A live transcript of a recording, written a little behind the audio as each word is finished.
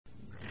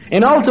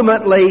And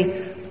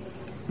ultimately,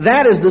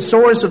 that is the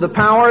source of the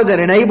power that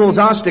enables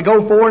us to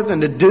go forth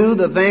and to do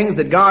the things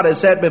that God has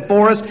set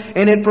before us,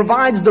 and it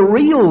provides the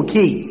real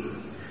key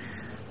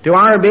to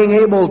our being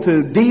able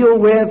to deal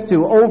with,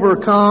 to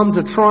overcome,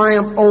 to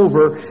triumph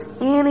over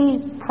any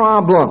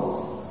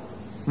problem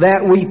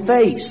that we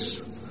face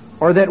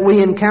or that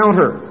we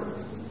encounter.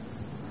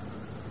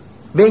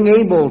 Being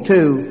able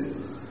to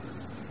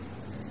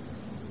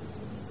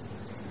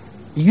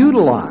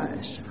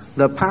utilize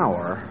the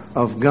power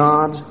of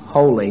God's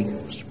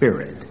Holy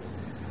Spirit.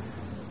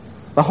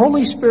 The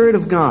Holy Spirit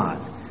of God.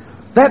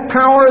 That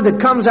power that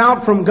comes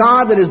out from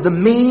God, that is the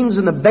means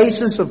and the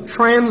basis of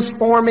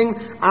transforming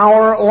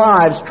our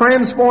lives,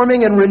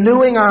 transforming and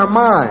renewing our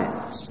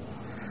minds,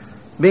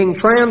 being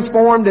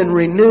transformed and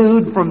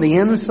renewed from the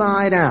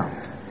inside out,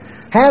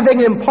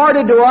 having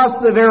imparted to us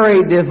the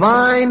very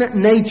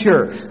divine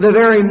nature, the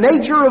very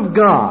nature of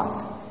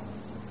God,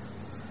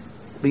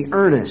 the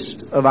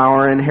earnest of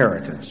our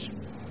inheritance.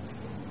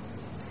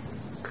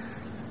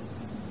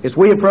 As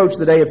we approach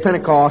the day of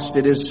Pentecost,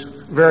 it is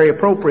very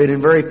appropriate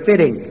and very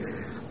fitting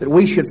that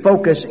we should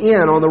focus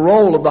in on the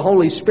role of the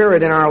Holy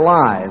Spirit in our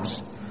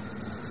lives.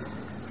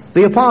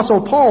 The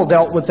Apostle Paul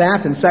dealt with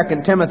that in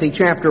 2 Timothy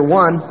chapter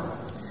 1.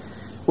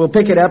 We'll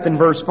pick it up in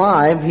verse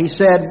 5. He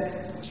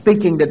said,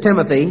 speaking to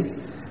Timothy,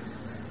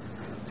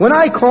 "When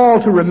I call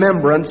to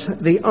remembrance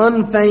the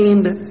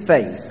unfeigned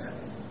faith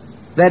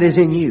that is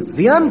in you,"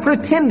 the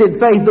unpretended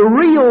faith, the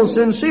real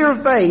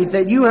sincere faith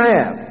that you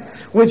have,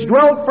 which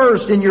dwelt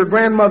first in your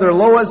grandmother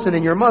Lois and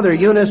in your mother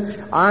Eunice,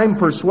 I'm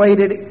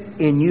persuaded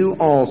in you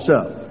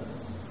also.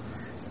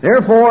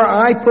 Therefore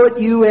I put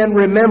you in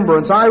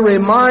remembrance. I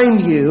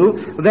remind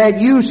you that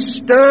you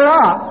stir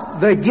up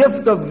the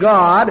gift of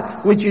God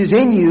which is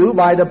in you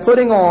by the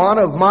putting on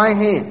of my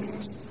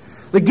hands.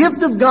 The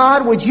gift of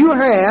God which you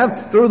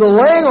have through the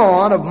laying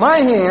on of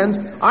my hands,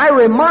 I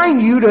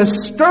remind you to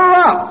stir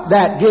up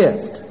that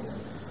gift.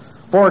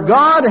 For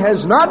God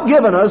has not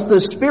given us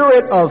the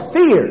spirit of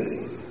fear,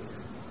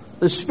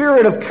 the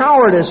spirit of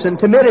cowardice and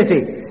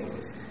timidity.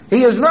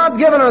 He has not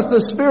given us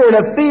the spirit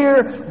of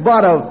fear,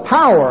 but of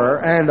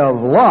power and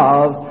of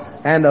love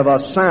and of a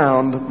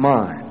sound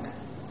mind.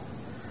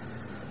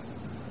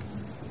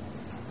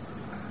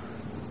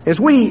 As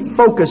we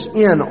focus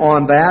in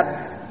on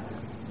that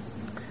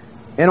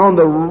and on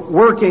the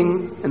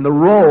working and the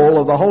role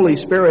of the Holy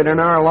Spirit in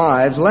our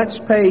lives, let's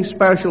pay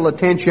special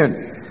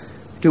attention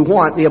to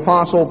what the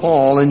Apostle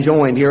Paul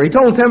enjoined here. He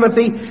told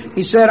Timothy,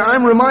 he said,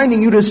 I'm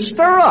reminding you to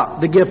stir up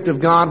the gift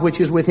of God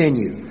which is within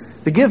you.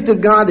 The gift of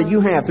God that you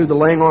have through the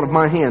laying on of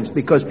my hands,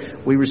 because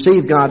we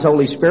receive God's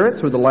Holy Spirit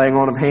through the laying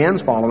on of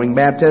hands following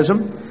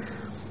baptism.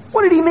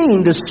 What did he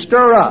mean to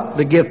stir up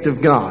the gift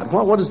of God?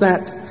 Well, what is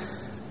that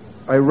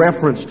a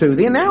reference to?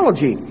 The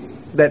analogy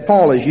that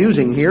Paul is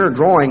using here,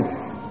 drawing,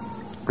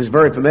 is a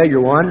very familiar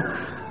one.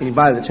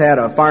 Anybody that's had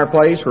a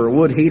fireplace or a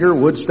wood heater,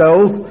 wood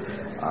stove.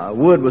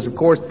 Wood was, of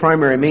course, the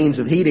primary means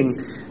of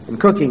heating and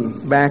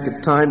cooking back at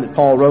the time that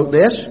Paul wrote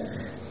this.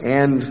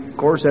 And, of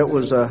course, that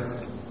was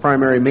a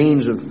primary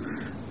means of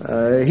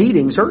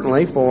heating,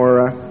 certainly,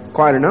 for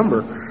quite a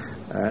number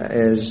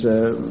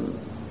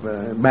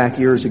back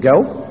years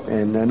ago.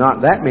 And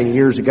not that many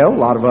years ago, a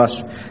lot of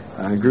us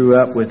grew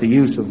up with the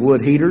use of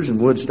wood heaters and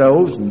wood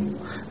stoves and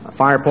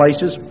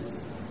fireplaces.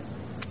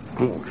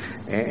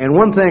 And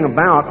one thing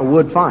about a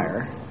wood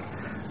fire,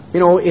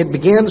 it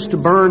begins to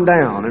burn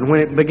down. And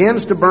when it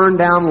begins to burn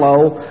down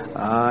low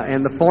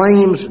and the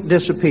flames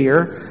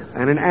disappear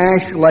and an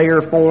ash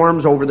layer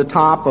forms over the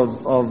top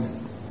of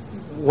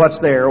what's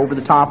there, over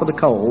the top of the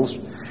coals,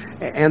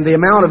 and the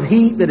amount of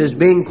heat that is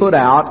being put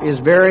out is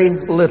very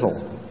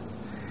little.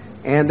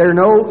 And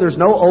there's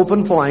no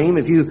open flame.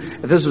 If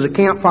this is a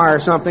campfire or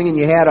something and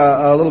you had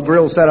a little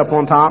grill set up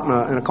on top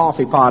and a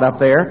coffee pot up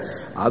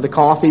there, the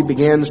coffee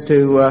begins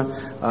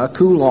to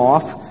cool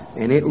off,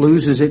 and it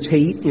loses its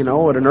heat. At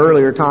an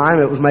earlier time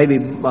it was maybe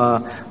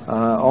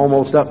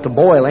almost up to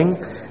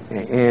boiling,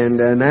 and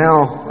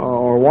now,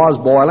 or was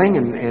boiling,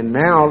 and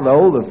now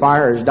though the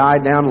fire has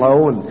died down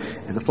low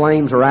and the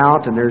flames are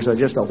out, and there's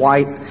just a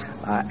white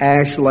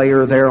ash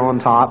layer there on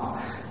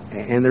top,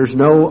 and there's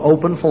no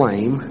open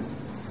flame,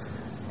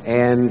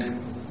 and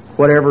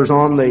whatever's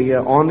on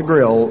the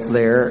grill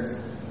there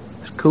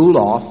is cooled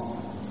off.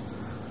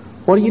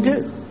 What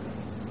do?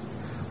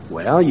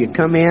 Well, you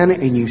come in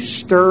and you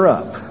stir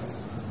up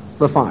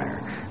the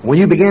fire. When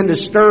you begin to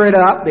stir it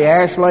up, the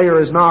ash layer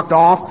is knocked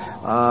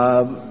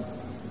off.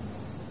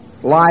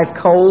 Live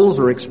coals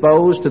are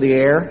exposed to the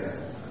air,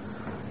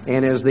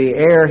 and as the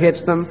air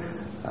hits them,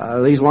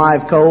 these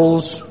live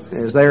coals,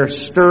 as they're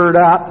stirred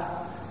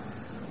up,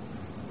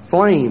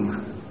 flame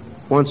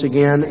once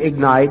again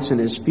ignites, and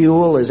as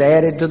fuel is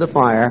added to the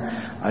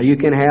fire, you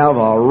can have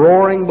a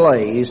roaring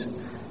blaze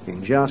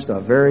in just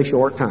a very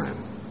short time.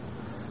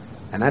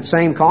 And that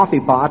same coffee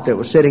pot that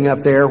was sitting up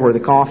there where the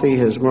coffee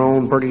has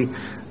grown pretty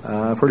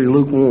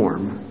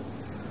lukewarm,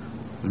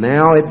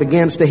 now it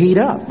begins to heat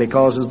up,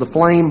 because as the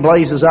flame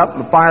blazes up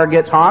and the fire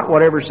gets hot,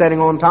 whatever's setting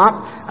on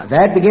top,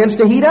 that begins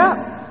to heat up.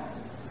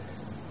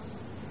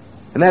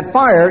 And that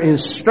fire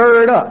is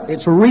stirred up.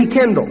 It's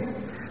rekindled.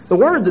 The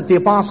word that the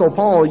Apostle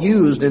Paul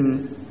used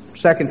in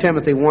 2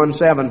 Timothy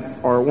 1:7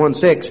 or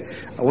 1:6,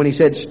 when he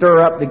said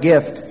stir up the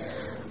gift,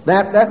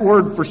 that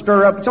word for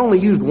stir up, it's only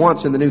used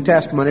once in the New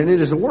Testament, and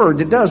it is a word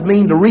that does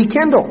mean to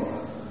rekindle,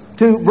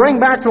 to bring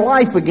back to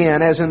life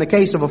again, as in the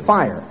case of a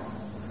fire.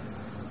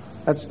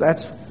 That's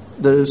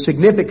the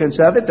significance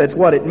of it. That's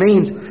what it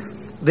means.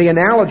 The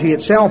analogy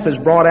itself is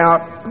brought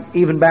out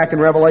even back in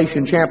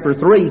Revelation chapter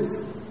 3.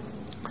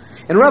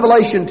 In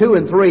Revelation 2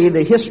 and 3,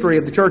 the history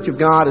of the Church of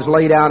God is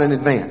laid out in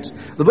advance.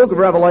 The book of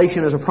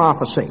Revelation is a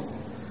prophecy.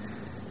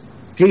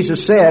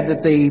 Jesus said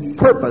that the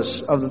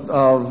purpose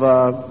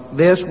of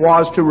this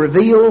was to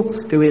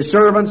reveal to His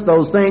servants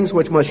those things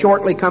which must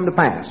shortly come to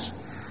pass.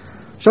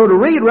 So to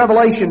read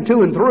Revelation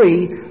 2 and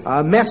 3,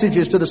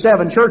 messages to the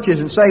 7 churches,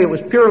 and say it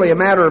was purely a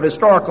matter of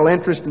historical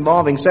interest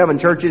involving 7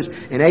 churches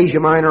in Asia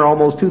Minor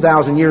almost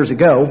 2,000 years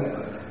ago,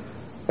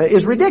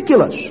 is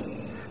ridiculous.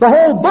 The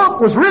whole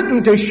book was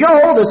written to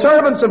show the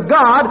servants of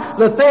God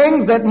the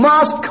things that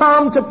must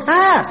come to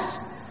pass.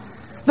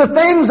 The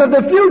things of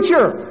the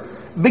future,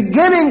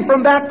 beginning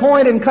from that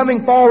point and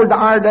coming forward to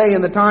our day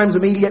and the times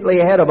immediately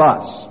ahead of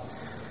us.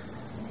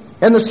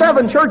 And the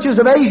 7 churches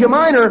of Asia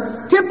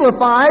Minor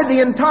typify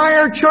the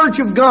entire Church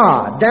of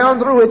God down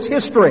through its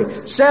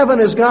history. 7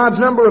 is God's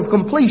number of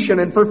completion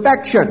and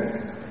perfection.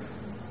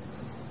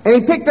 And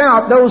He picked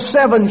out those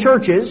 7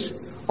 churches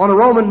on a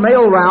Roman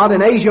mail route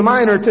in Asia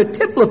Minor to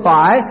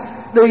typify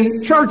the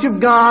Church of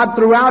God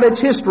throughout its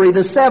history,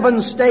 the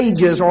 7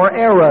 stages or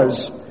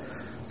eras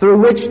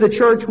through which the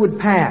church would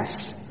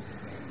pass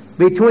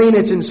between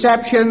its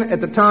inception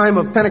at the time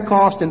of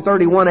Pentecost in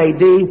 31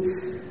 AD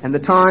and the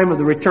time of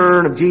the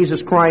return of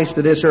Jesus Christ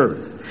to this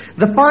earth.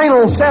 The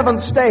final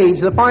 7th stage,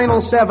 the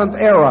final 7th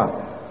era,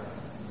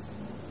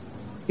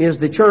 is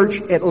the church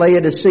at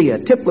Laodicea,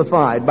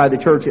 typified by the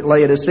church at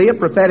Laodicea.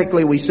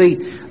 Prophetically, we see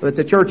that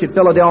the church at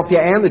Philadelphia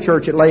and the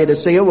church at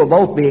Laodicea will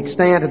both be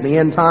extant at the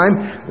end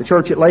time, the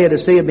church at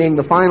Laodicea being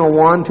the final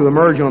one to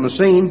emerge on the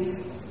scene.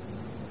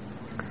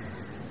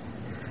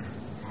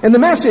 And the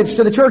message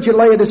to the church at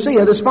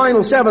Laodicea, this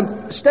final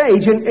 7th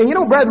stage, and you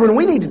know, brethren,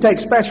 we need to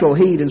take special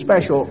heed and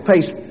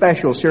pay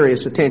special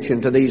serious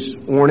attention to these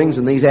warnings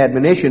and these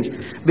admonitions,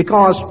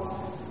 because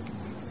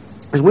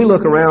as we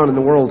look around in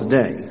the world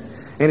today,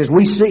 and as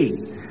we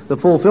see the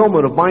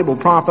fulfillment of Bible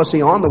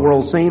prophecy on the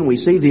world scene, we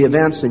see the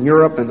events in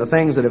Europe and the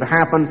things that have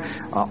happened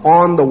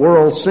on the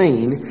world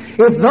scene.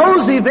 If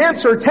those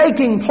events are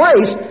taking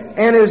place,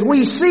 and as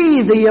we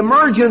see the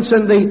emergence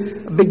and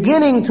the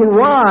beginning to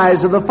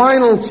rise of the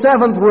final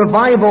 7th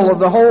revival of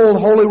the whole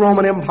Holy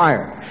Roman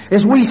Empire,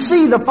 as we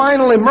see the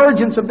final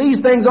emergence of these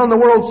things on the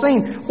world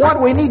scene,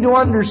 what we need to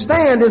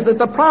understand is that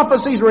the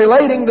prophecies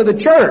relating to the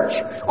church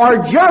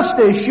are just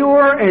as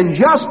sure and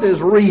just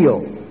as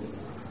real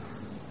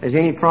as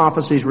any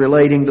prophecies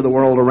relating to the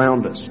world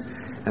around us.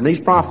 And these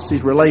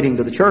prophecies relating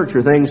to the church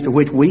are things to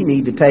which we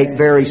need to take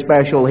very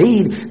special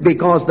heed,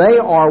 because they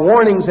are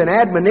warnings and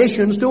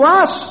admonitions to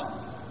us.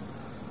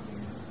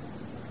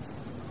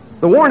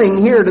 The warning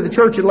here to the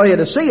church at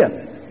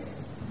Laodicea,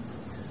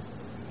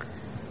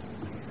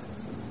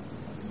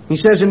 he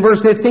says in verse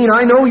 15,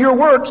 I know your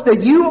works,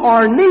 that you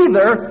are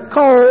neither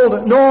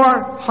cold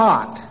nor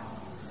hot.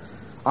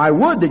 I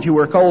would that you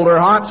were cold or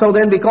hot, so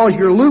then because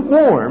you're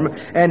lukewarm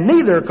and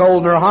neither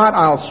cold nor hot,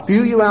 I'll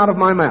spew you out of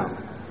my mouth.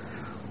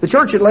 The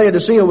church at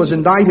Laodicea was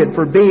indicted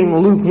for being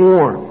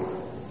lukewarm.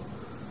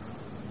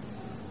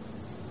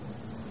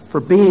 For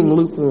being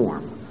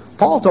lukewarm.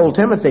 Paul told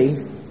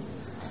Timothy,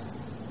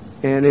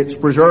 and it's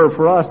preserved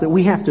for us, that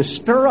we have to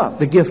stir up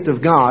the gift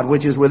of God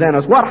which is within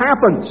us. What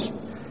happens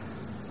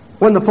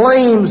when the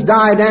flames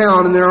die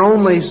down and there are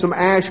only some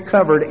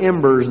ash-covered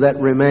embers that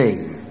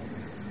remain?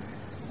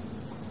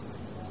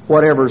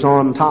 Whatever's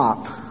on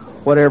top,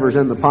 whatever's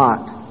in the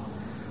pot,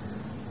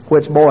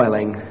 quits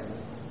boiling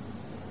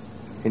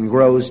and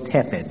grows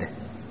tepid.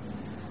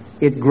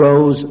 It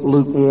grows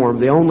lukewarm.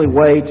 The only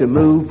way to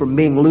move from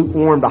being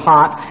lukewarm to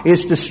hot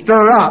is to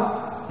stir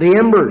up the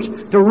embers,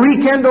 to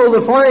rekindle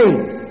the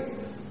flame.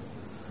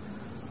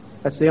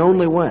 That's the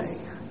only way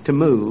to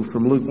move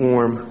from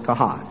lukewarm to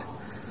hot.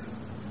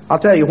 I'll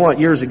tell you what,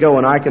 years ago,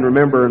 and I can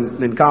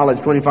remember in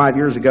college 25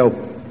 years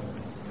ago,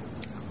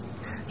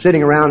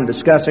 sitting around and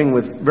discussing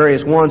with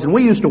various ones, and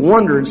we used to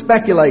wonder and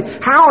speculate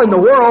how in the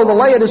world the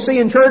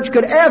Laodicean church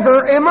could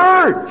ever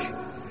emerge.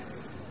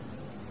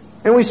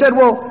 And we said,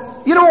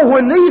 well, you know,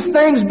 when these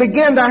things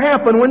begin to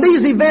happen, when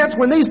these events,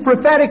 when these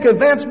prophetic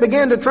events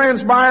begin to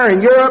transpire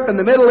in Europe and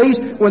the Middle East,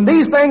 when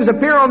these things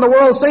appear on the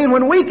world scene,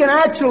 when we can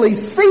actually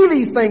see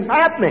these things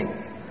happening,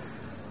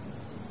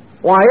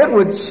 why, it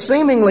would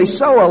seemingly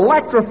so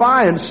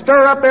electrify and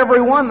stir up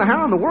everyone.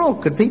 How in the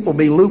world could people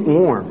be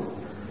lukewarm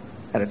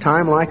at a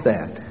time like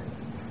that?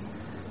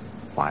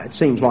 Why, it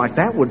seems like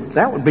that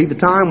would be the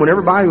time when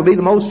everybody would be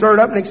the most stirred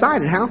up and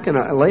excited. How can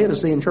a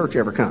Laodicean church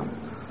ever come?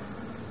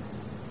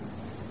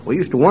 We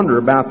used to wonder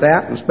about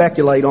that and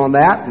speculate on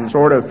that and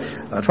sort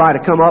of try to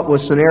come up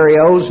with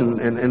scenarios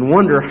and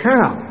wonder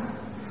how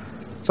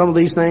some of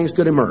these things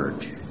could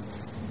emerge.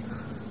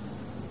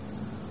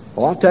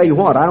 Well, I'll tell you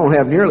what, I don't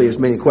have nearly as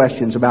many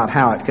questions about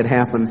how it could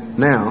happen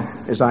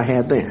now as I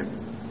had then.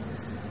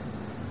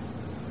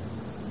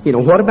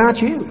 What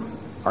about you?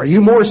 Are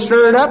you more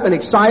stirred up and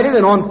excited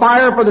and on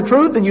fire for the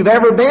truth than you've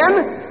ever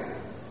been?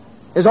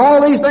 As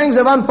all these things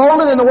have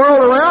unfolded in the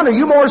world around, are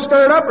you more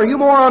stirred up? Are you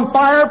more on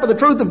fire for the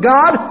truth of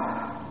God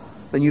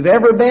than you've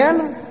ever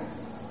been?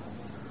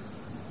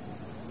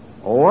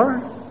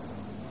 Or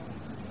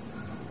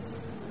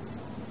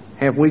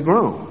have we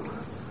grown?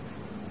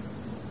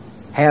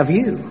 Have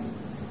you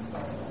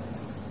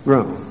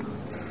grown?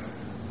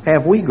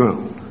 Have we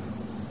grown?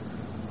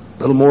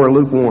 A little more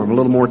lukewarm, a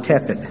little more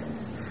tepid.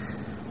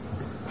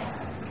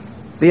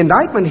 The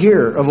indictment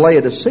here of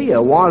Laodicea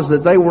was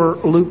that they were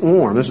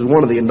lukewarm. This is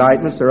one of the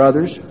indictments. There are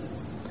others.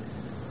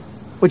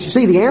 But you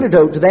see, the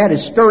antidote to that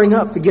is stirring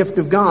up the gift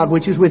of God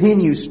which is within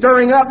you.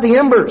 Stirring up the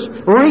embers.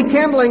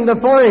 Rekindling the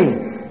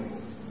flame.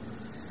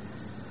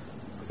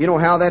 You know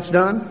how that's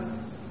done?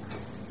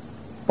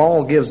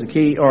 Paul gives the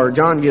key, or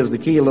John gives the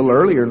key a little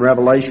earlier in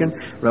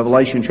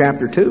Revelation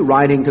chapter 2,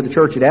 writing to the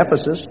church at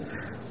Ephesus,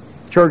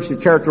 church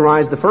that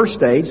characterized the first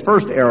stage,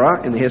 first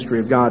era in the history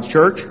of God's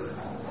church.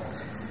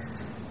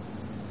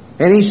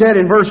 And he said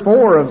in verse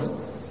 4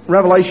 of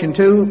Revelation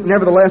 2,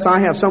 "Nevertheless,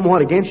 I have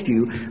somewhat against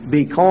you,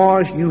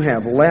 because you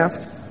have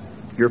left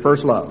your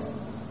first love."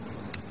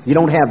 You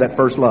don't have that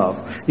first love.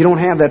 You don't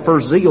have that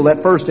first zeal,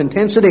 that first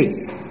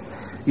intensity.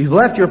 You've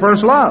left your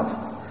first love.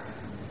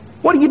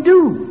 What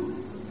do?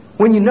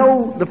 When you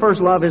know the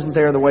first love isn't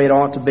there the way it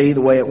ought to be,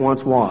 the way it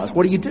once was,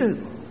 what do?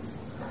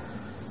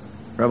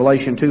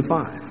 Revelation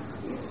 2:5.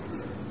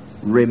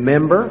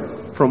 "Remember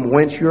from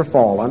whence you're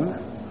fallen,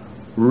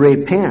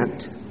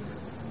 repent,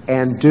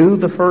 and do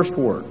the first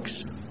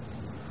works.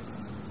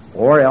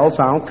 Or else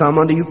I'll come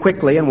unto you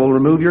quickly and will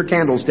remove your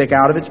candlestick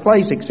out of its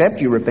place,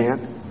 except you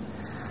repent."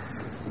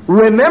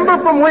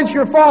 Remember from whence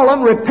you're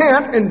fallen,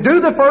 repent, and do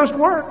the first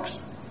works.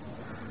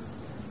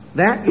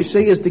 That, you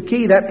see, is the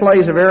key. That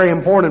plays a very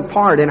important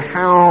part in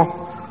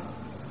how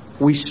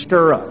we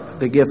stir up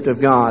the gift of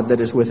God that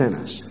is within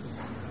us.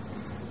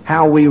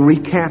 How we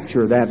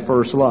recapture that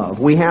first love.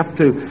 We have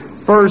to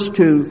first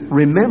to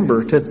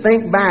remember, to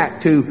think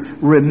back, to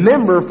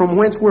remember from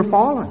whence we're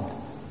fallen.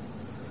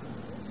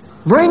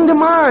 Bring to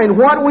mind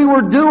what we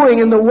were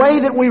doing and the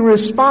way that we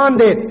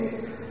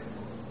responded.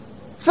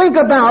 Think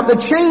about the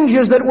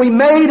changes that we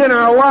made in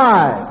our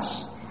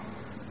lives.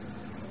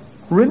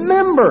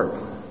 Remember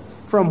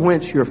from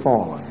whence you're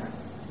fallen.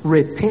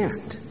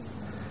 Repent.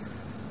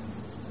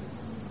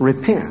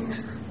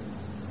 Repent.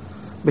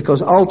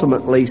 Because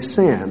ultimately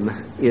sin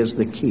is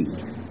the key.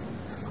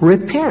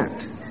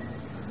 Repent.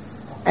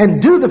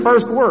 And do the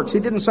first works. He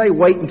didn't say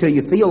wait until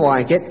you feel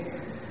like it.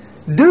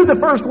 Do the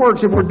first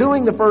works. If we're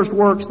doing the first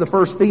works, the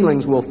first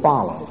feelings will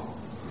follow.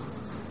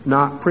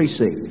 Not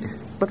precede,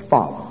 but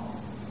follow.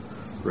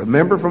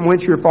 Remember from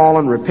whence you're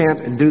fallen,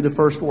 repent, and do the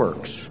first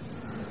works.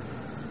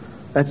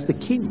 That's the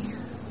key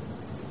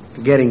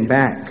to getting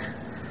back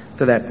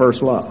to that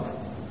first love.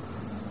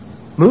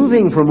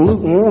 Moving from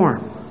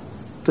lukewarm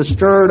to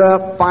stirred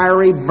up,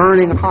 fiery,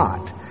 burning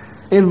hot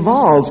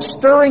involves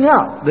stirring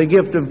up the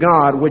gift of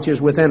God which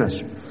is within us.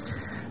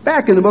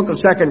 Back in the book of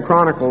 2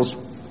 Chronicles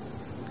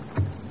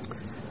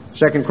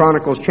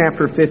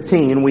chapter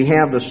 15, we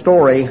have the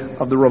story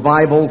of the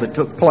revival that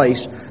took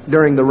place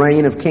during the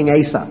reign of King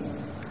Asa.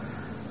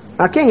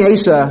 Now, King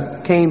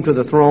Asa came to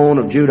the throne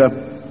of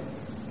Judah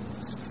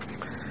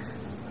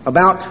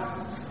about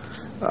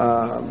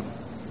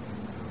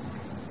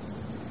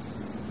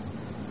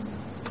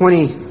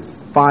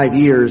 25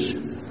 years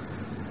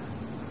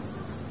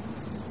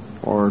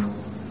or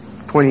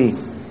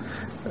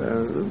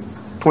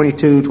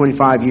 22,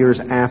 25 years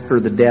after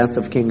the death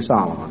of King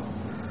Solomon.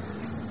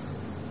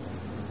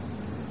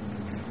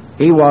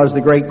 He was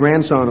the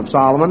great-grandson of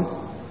Solomon,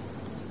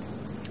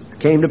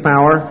 came to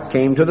power,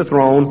 came to the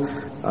throne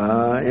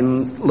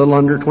in a little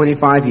under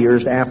 25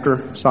 years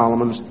after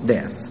Solomon's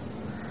death.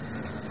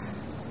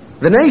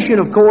 The nation,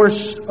 of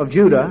course, of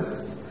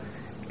Judah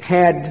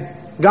had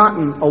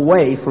gotten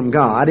away from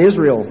God.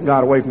 Israel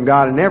got away from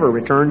God and never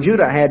returned.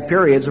 Judah had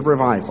periods of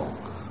revival.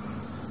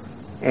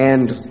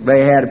 And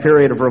they had a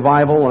period of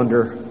revival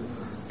under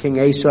King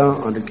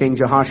Asa, under King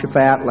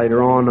Jehoshaphat,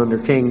 later on under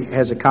King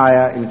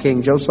Hezekiah and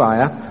King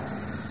Josiah.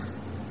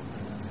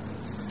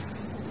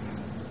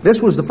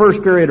 This was the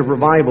first period of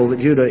revival that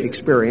Judah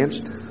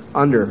experienced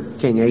under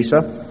King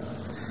Asa.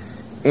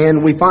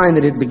 And we find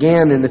that it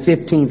began in the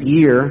 15th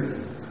year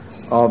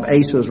of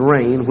Asa's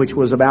reign, which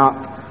was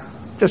about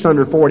just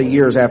under 40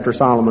 years after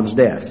Solomon's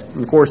death.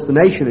 And of course, the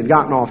nation had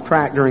gotten off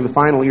track during the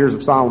final years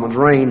of Solomon's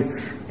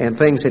reign, and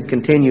things had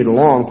continued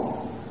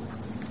along.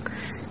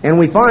 And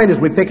we find as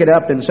we pick it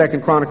up in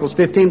 2 Chronicles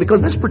 15,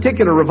 because this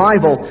particular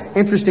revival,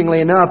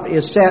 interestingly enough,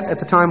 is set at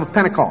the time of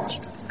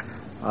Pentecost.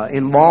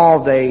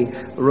 Involved a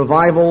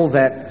revival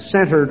that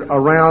centered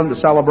around the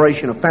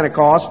celebration of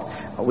Pentecost.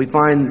 We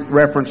find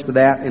reference to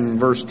that in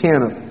verse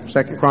 10 of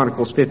 2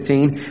 Chronicles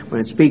 15, when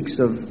it speaks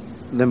of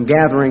them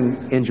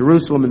gathering in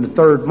Jerusalem in the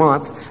third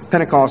month.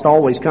 Pentecost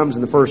always comes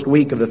in the first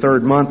week of the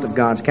third month of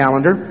God's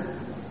calendar.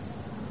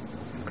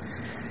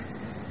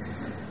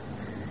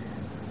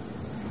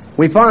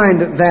 We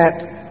find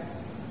that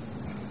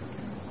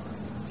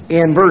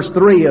in verse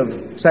 3 of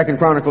 2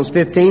 Chronicles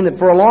 15, that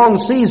for a long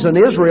season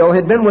Israel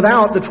had been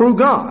without the true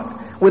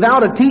God,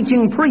 without a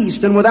teaching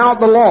priest, and without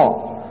the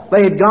law.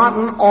 They had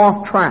gotten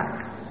off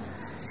track.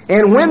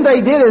 And when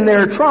they did in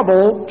their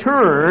trouble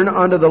turn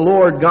unto the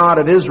Lord God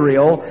of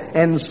Israel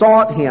and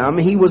sought Him,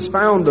 He was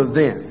found of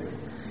them.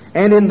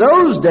 And in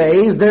those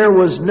days there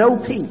was no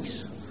peace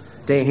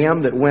to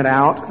him that went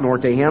out, nor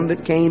to him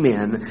that came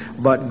in,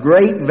 but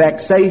great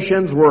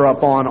vexations were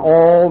upon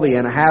all the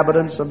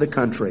inhabitants of the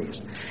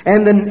countries.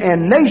 And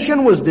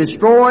nation was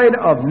destroyed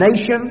of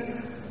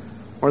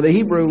nation, or the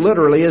Hebrew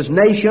literally is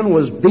nation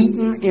was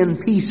beaten in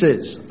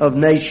pieces of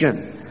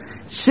nation.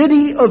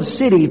 City of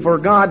city, for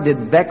God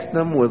did vex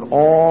them with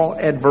all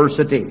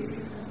adversity.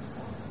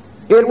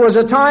 It was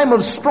a time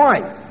of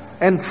strife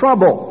and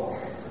trouble,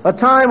 a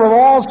time of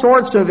all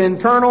sorts of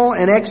internal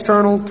and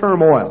external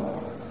turmoil.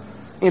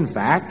 In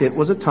fact, it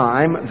was a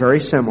time very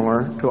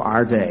similar to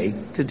our day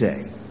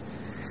today.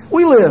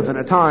 We live in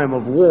a time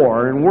of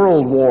war and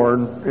world war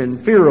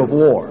and fear of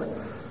war.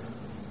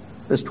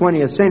 This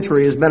 20th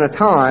century has been a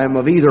time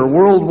of either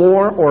world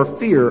war or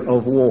fear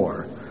of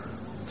war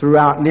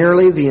throughout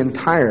nearly the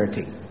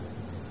entirety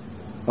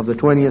of the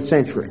 20th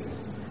century.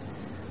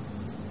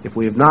 If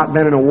we have not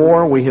been in a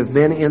war, we have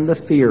been in the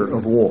fear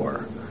of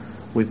war.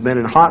 We've been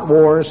in hot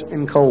wars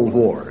and cold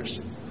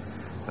wars.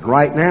 And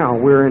right now,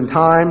 we're in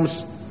times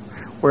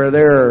where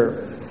there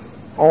are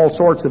all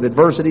sorts of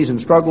adversities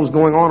and struggles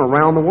going on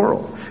around the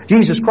world.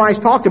 Jesus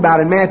Christ talked about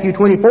in Matthew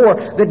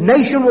 24 that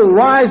nation will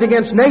rise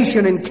against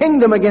nation and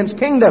kingdom against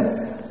kingdom.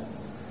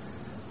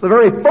 The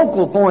very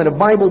focal point of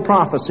Bible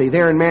prophecy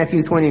there in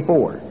Matthew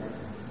 24.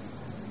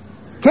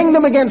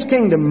 Kingdom against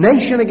kingdom,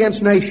 nation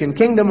against nation.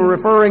 Kingdom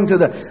referring to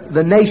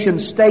the nation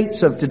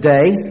states of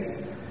today.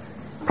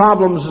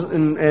 Problems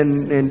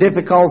and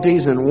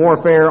difficulties and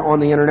warfare on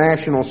the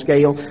international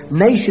scale.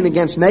 Nation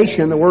against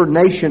nation. The word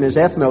nation is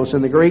ethnos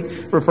in the Greek.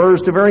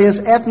 Refers to various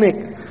ethnic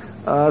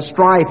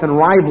strife and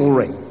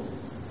rivalry.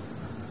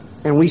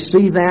 And we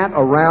see that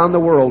around the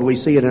world. We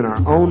see it in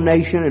our own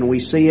nation, and we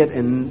see it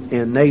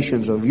in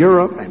nations of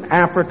Europe and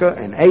Africa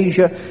and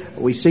Asia.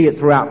 We see it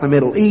throughout the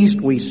Middle East.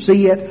 We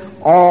see it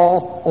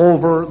all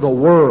over the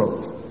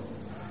world.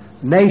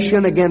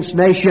 Nation against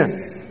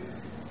nation.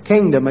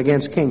 Kingdom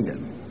against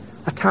kingdom.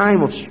 A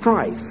time of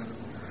strife.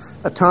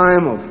 A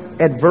time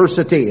of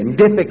adversity and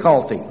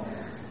difficulty.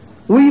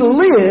 We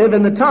live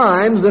in the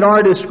times that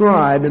are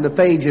described in the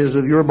pages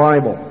of your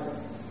Bible.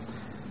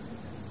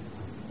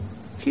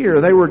 Here,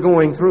 they were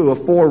going through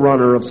a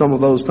forerunner of some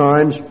of those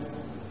times.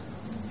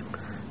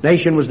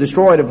 Nation was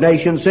destroyed of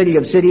nation, city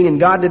of city, and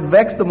God did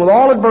vex them with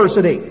all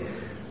adversity.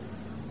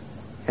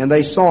 And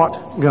they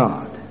sought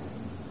God.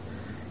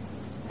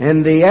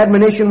 And the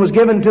admonition was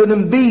given to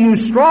them, Be you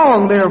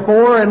strong,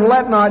 therefore, and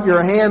let not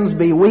your hands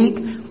be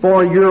weak,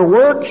 for your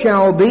work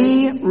shall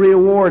be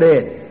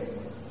rewarded.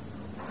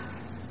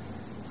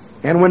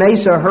 And when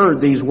Asa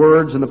heard these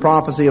words and the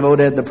prophecy of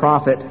Oded the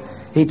prophet,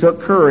 he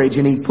took courage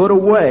and he put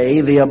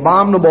away the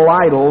abominable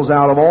idols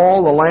out of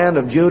all the land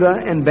of Judah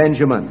and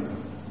Benjamin.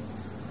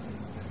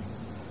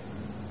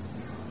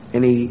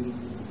 And he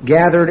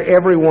gathered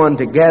everyone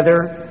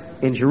together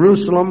in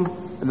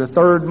Jerusalem in the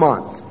 3rd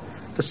month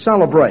to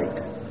celebrate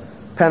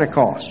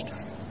Pentecost.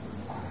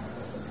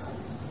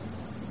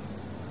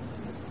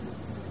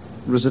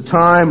 It was a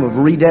time of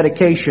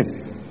rededication.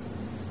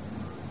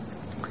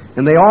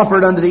 And they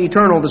offered unto the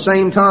Eternal the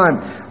same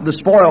time the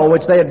spoil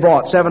which they had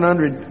brought,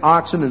 700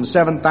 oxen and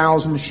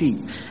 7,000 sheep.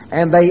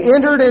 And they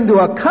entered into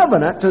a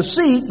covenant to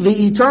seek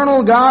the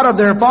eternal God of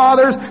their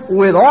fathers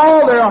with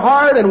all their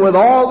heart and with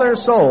all their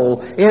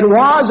soul. It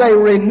was a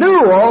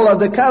renewal of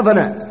the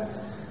covenant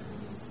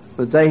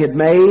that they had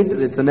made,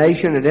 that the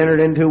nation had entered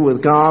into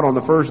with God on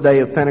the first day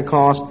of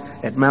Pentecost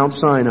at Mount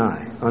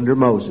Sinai under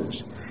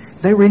Moses.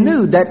 They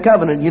renewed that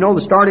covenant. You know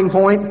the starting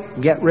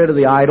point? Get rid of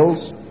the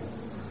idols.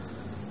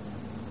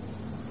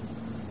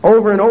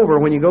 Over and over,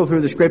 when you go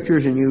through the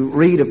Scriptures and you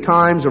read of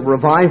times of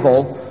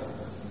revival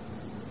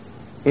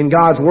in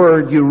God's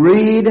Word, you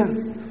read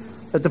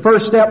that the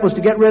first step was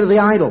to get rid of the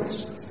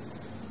idols.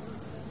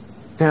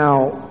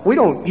 Now, we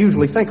don't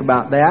usually think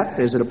about that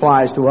as it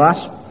applies to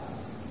us.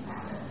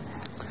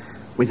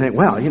 We think,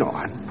 well,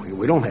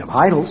 we don't have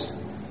idols.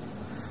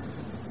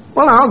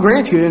 Well, I'll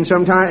grant you in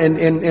some time,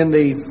 in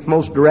the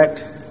most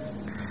direct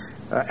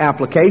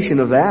application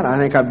of that. I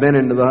think I've been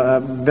in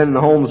the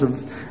homes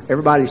of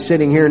everybody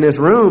sitting here in this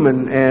room,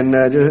 and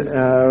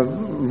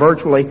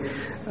virtually,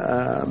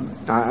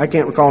 I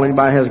can't recall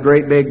anybody has a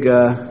great big,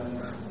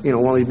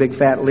 one of these big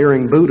fat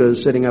leering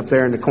Buddhas sitting up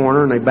there in the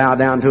corner, and they bow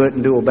down to it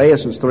and do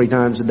obeisance 3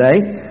 times a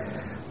day.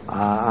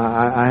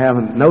 I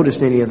haven't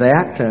noticed any of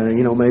that.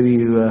 Maybe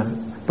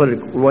you put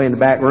it away in the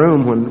back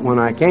room when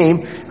I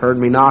came, heard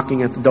me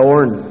knocking at the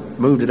door and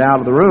moved it out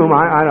of the room.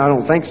 I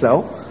don't think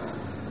so.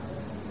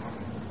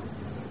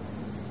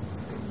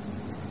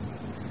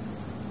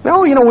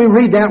 No, we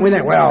read that and we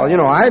think, well,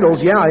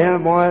 idols, yeah,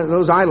 boy,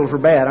 those idols are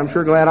bad. I'm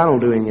sure glad I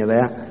don't do any of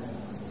that.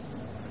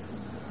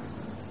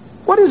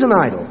 What is an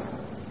idol?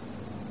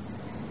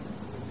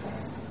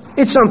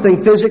 It's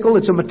something physical.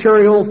 It's a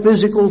material,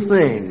 physical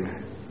thing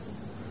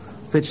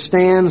that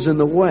stands in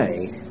the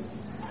way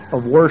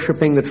of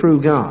worshiping the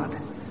true God.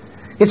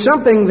 It's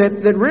something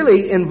that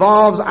really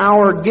involves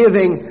our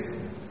giving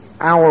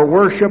our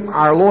worship,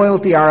 our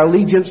loyalty, our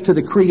allegiance to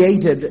the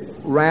created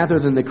rather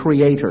than the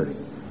Creator.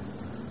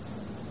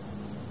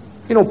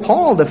 You know,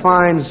 Paul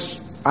defines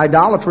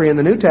idolatry in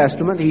the New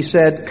Testament. He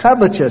said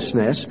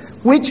covetousness,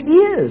 which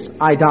is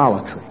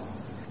idolatry.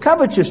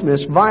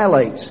 Covetousness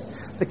violates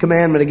the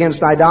commandment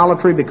against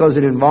idolatry because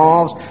it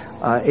involves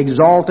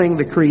exalting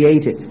the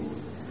created.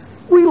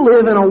 We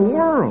live in a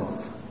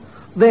world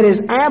that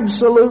is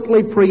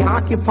absolutely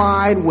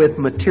preoccupied with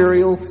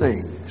material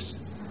things.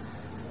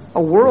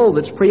 A world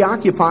that's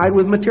preoccupied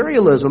with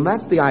materialism.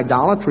 That's the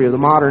idolatry of the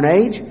modern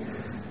age.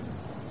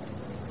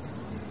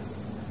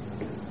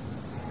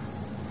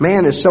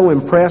 Man is so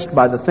impressed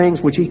by the things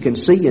which he can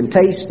see and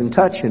taste and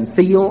touch and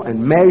feel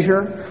and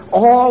measure.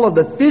 All of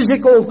the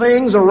physical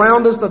things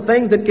around us, the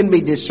things that can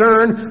be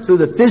discerned through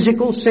the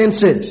physical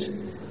senses.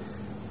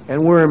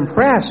 And we're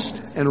impressed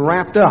and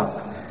wrapped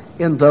up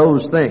in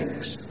those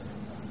things.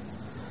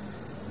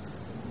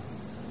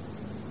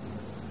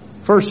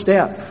 First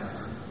step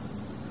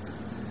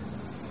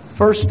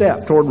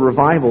toward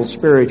revival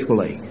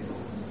spiritually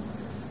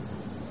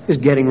is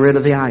getting rid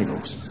of the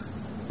idols.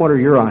 What are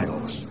your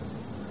idols?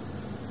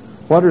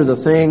 What are the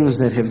things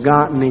that have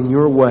gotten in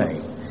your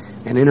way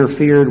and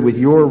interfered with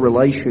your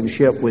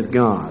relationship with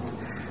God,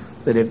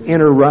 that have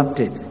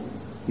interrupted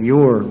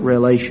your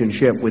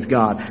relationship with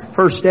God?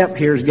 First step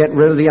here is getting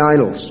rid of the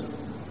idols,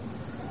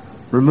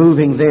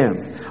 removing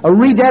them. A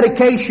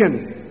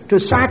rededication to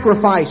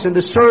sacrifice and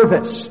to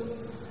service.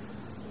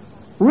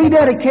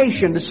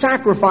 Rededication to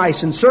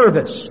sacrifice and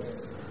service.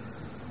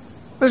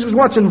 This is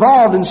what's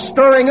involved in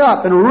stirring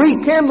up and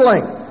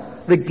rekindling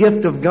the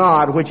gift of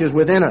God which is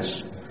within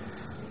us.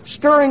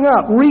 Stirring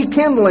up,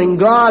 rekindling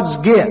God's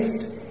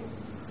gift.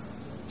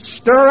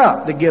 Stir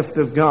up the gift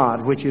of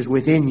God which is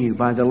within you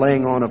by the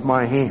laying on of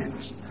my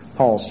hands,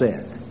 Paul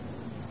said.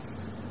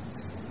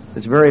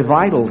 It's very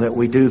vital that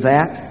we do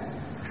that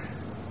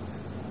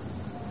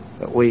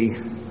we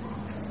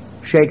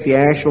shake the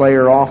ash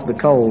layer off the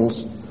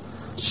coals,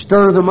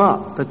 stir them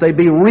up, that they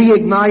be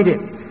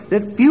reignited,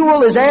 that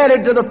fuel is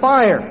added to the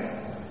fire.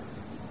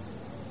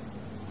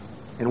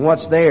 And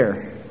what's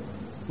there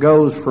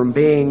goes from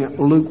being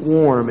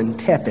lukewarm and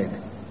tepid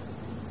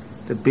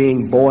to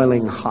being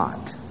boiling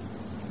hot.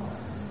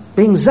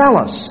 Being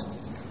zealous.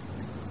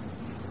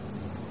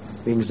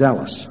 Being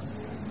zealous.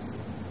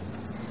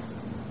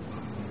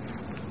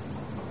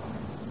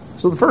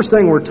 So the first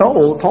thing we're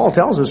told, Paul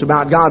tells us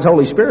about God's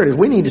Holy Spirit, is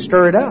we need to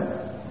stir it up.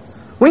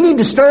 We need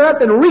to stir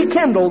up and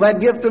rekindle that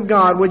gift of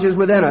God which is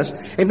within us.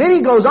 And then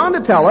he goes on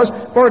to tell us,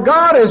 for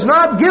God has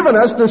not given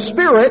us the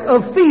spirit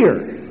of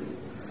fear.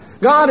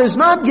 God has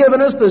not given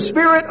us the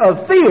spirit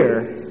of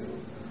fear,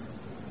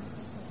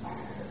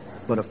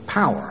 but of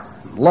power,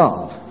 and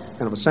love,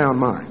 and of a sound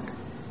mind.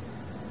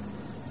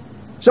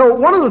 So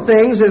one of the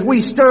things as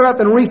we stir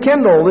up and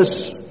rekindle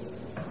this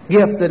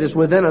gift that is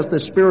within us, the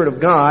Spirit of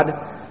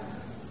God,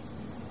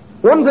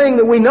 one thing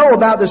that we know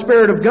about the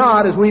Spirit of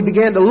God as we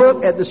begin to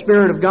look at the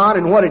Spirit of God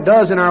and what it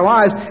does in our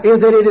lives is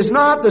that it is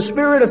not the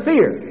spirit of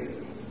fear.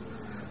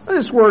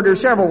 This word,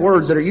 there's several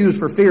words that are used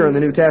for fear in the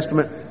New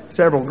Testament,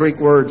 several Greek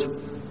words.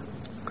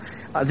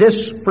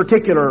 This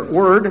particular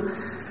word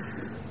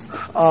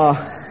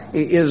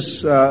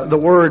is the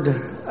word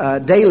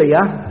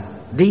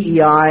Deilia,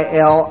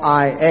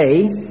 D-E-I-L-I-A.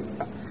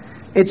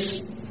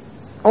 It's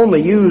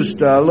only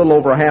used a little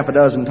over half a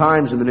dozen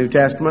times in the New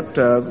Testament,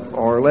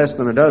 or less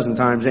than a dozen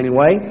times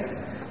anyway.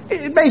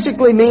 It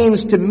basically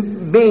means to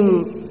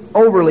being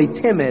overly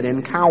timid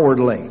and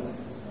cowardly.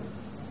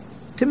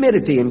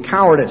 Timidity and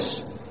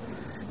cowardice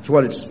is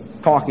what it's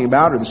talking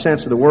about, or the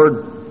sense of the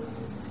word.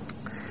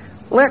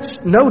 Let's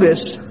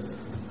notice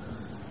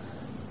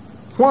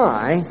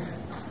why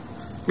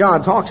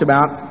God talks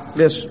about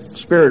this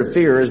spirit of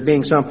fear as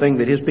being something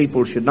that His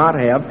people should not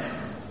have.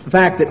 The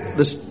fact that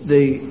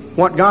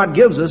what God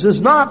gives us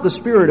is not the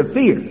spirit of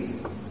fear.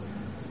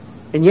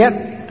 And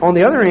yet, on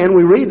the other hand,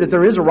 we read that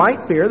there is a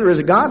right fear, there is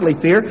a godly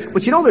fear.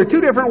 But you know, there are two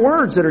different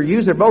words that are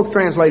used. They're both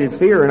translated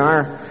fear in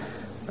our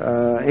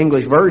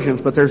English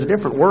versions, but there's a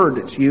different word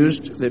that's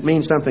used that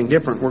means something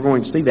different. We're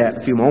going to see that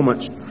in a few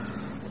moments.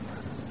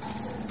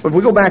 If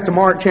we go back to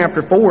Mark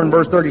chapter 4 and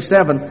verse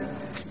 37,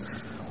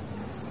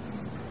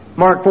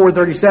 Mark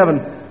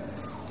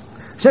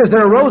 4:37 says,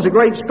 there arose a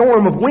great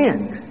storm of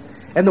wind,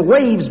 and the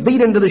waves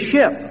beat into the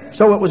ship,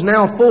 so it was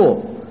now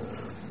full.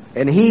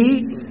 And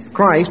he,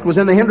 Christ, was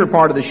in the hinder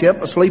part of the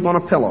ship, asleep on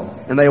a pillow.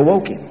 And they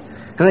awoke him.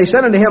 And they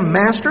said unto him,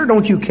 Master,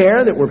 don't you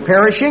care that we're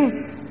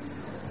perishing?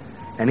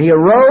 And he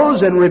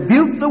arose and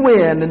rebuked the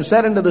wind, and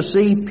said unto the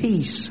sea,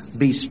 Peace,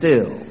 be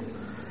still.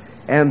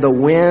 And the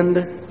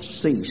wind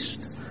ceased,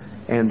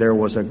 and there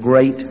was a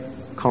great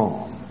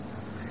calm.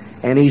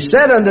 And he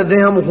said unto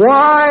them,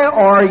 Why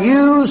are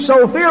you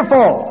so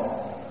fearful?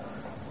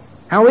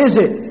 How is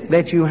it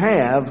that you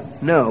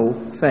have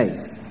no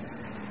faith?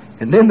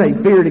 And then they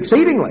feared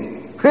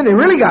exceedingly, And they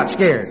really got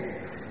scared.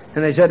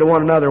 And they said to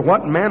one another,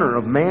 what manner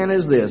of man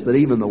is this, that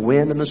even the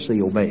wind and the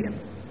sea obey him?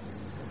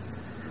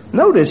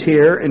 Notice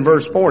here in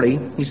verse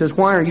 40, he says,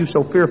 why are you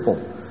so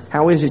fearful?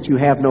 How is it you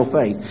have no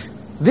faith?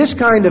 This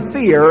kind of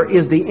fear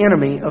is the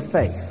enemy of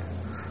faith.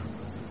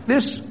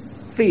 This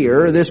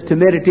fear, this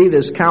timidity,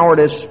 this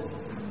cowardice,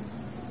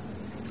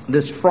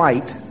 this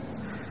fright,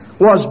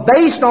 was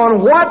based on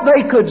what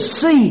they could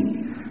see.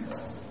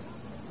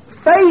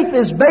 Faith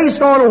is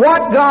based on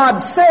what God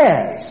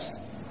says.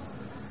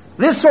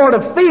 This sort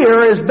of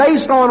fear is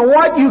based on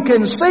what you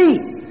can see.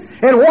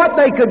 And what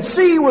they could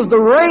see was the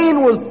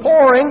rain was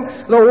pouring,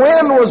 the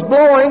wind was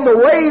blowing, the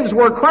waves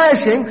were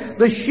crashing,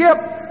 the ship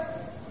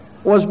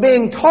was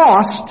being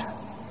tossed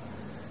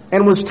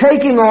and was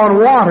taking on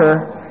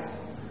water.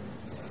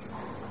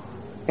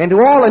 And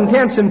to all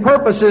intents and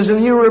purposes,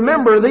 and you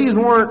remember, these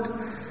weren't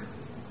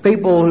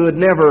people who had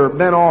never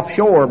been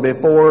offshore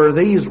before.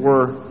 These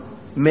were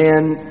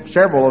men,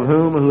 several of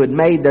whom, who had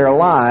made their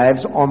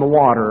lives on the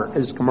water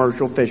as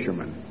commercial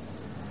fishermen.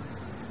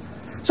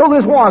 So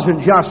this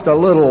wasn't just a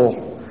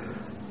little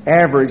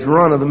average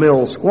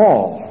run-of-the-mill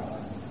squall.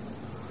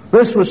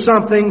 This was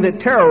something that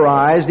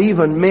terrorized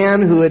even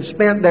men who had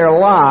spent their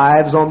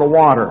lives on the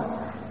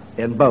water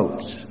in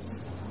boats.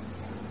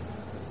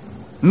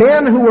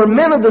 Men who were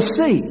men of the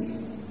sea.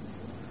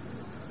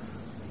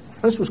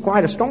 This was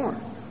quite a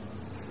storm.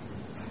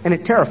 And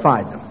it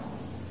terrified them.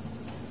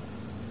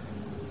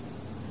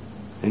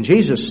 And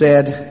Jesus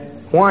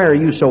said, why are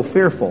you so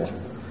fearful?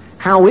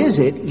 How is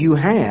it you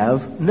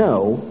have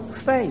no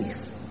faith?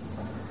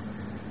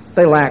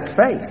 They lacked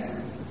faith.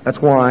 That's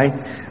why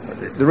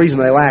the reason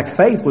they lacked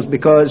faith was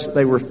because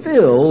they were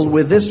filled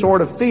with this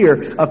sort of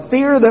fear, a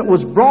fear that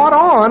was brought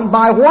on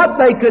by what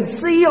they could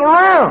see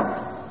around.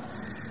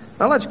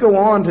 Now let's go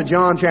on to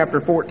John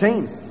chapter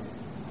 14.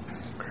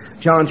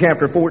 John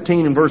chapter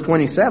 14 and verse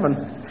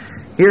 27.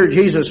 Here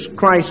Jesus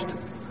Christ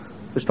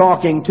was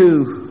talking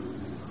to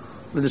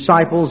the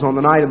disciples on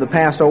the night of the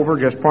Passover,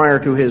 just prior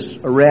to his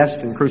arrest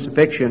and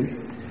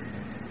crucifixion.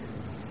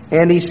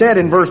 And he said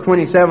in verse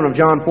 27 of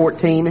John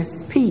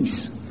 14,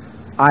 peace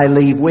I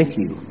leave with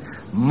you.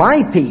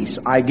 My peace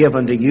I give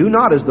unto you,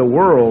 not as the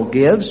world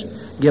gives,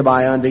 give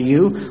I unto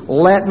you.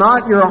 Let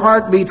not your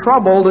heart be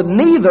troubled,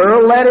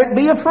 neither let it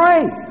be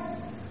afraid.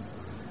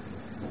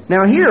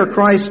 Now here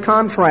Christ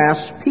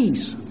contrasts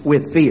peace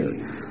with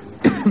fear.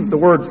 The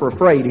word for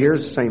afraid here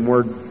is the same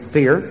word,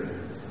 fear.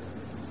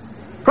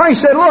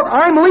 Christ said, look,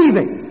 I'm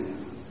leaving.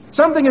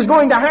 Something is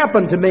going to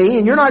happen to me,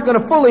 and you're not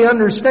going to fully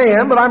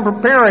understand, but I'm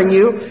preparing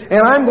you,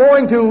 and I'm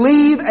going to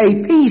leave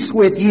a peace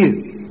with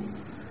you.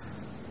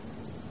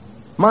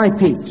 My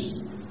peace.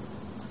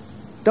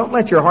 Don't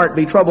let your heart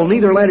be troubled,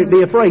 neither let it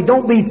be afraid.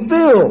 Don't be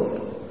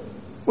filled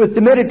with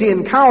timidity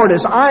and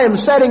cowardice. I am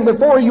setting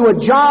before you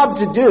a job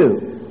to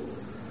do.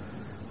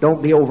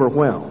 Don't be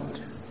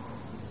overwhelmed.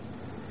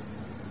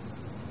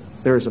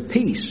 There is a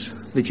peace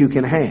that you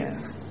can have.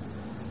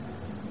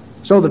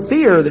 So the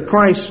fear that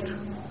Christ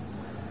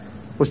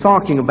was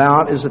talking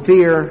about is a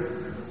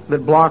fear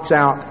that blocks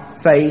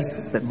out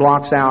faith, that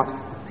blocks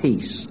out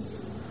peace.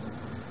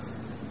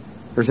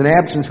 There's an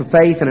absence of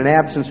faith and an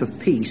absence of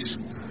peace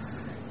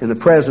in the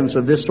presence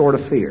of this sort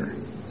of fear.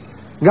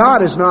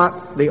 God is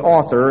not the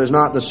author, is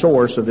not the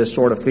source of this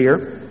sort of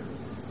fear.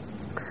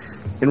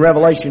 In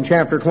Revelation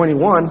chapter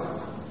 21,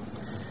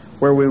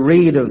 where we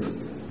read of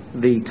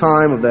the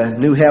time of the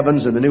new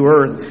heavens and the new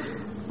earth,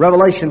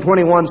 Revelation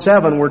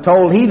 21:7, we're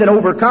told, he that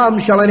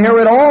overcomes shall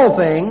inherit all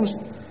things,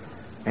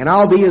 and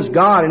I'll be his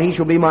God, and he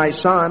shall be my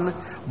son.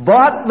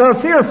 But the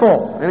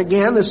fearful, and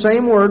again, the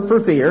same word for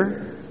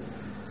fear,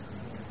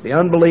 the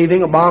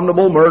unbelieving,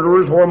 abominable,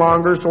 murderers,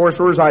 whoremongers,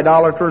 sorcerers,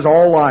 idolaters,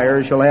 all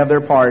liars shall have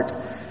their part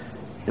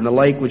in the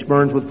lake which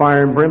burns with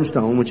fire and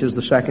brimstone, which is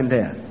the second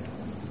death.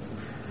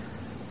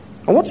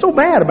 Now, what's so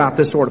bad about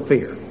this sort of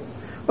fear?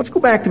 Let's go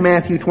back to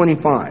Matthew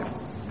 25.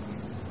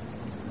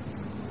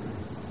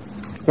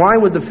 Why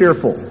would the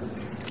fearful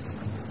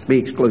be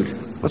excluded?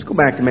 Let's go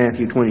back to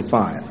Matthew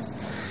 25.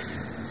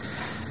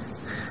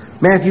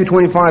 Matthew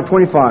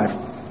 25:25.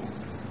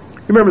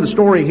 Remember, the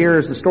story here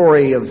is the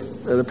story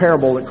of the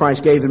parable that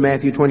Christ gave in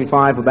Matthew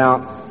 25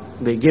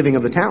 about the giving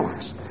of the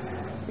talents.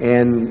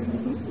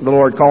 And the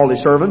Lord called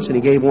his servants, and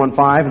he gave one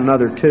 5, and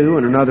another 2,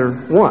 and another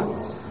 1.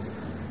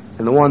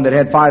 And the one that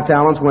had 5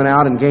 talents went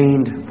out and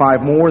gained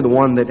 5 more. The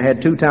one that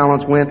had 2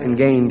 talents went and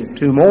gained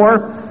 2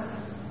 more.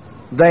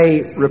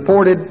 They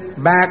reported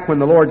back when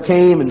the Lord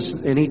came,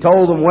 and he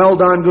told them, well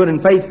done, good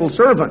and faithful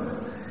servant.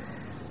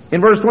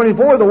 In verse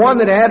 24, the one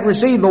that had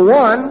received the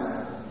 1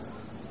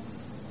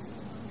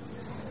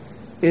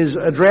 is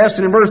addressed,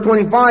 and in verse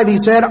 25 he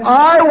said,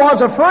 I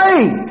was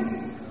afraid,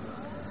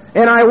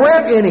 and I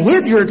went and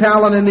hid your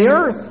talent in the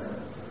earth.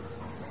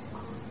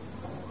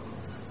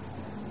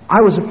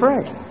 I was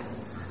afraid.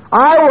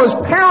 I was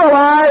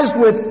paralyzed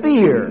with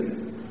fear,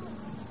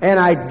 and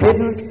I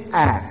didn't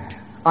act.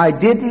 I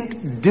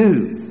didn't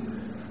do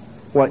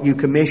what you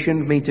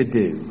commissioned me to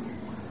do.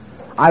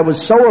 I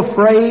was so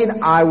afraid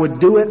I would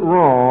do it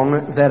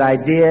wrong that I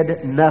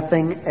did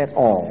nothing at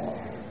all.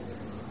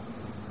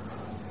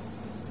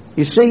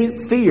 You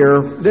see,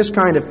 fear, this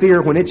kind of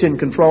fear, when it's in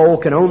control,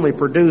 can only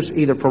produce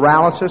either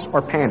paralysis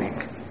or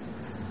panic.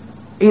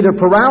 Either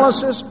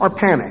paralysis or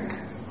panic.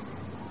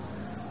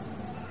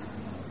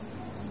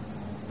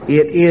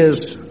 It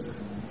is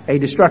a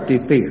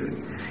destructive fear.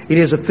 It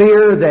is a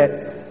fear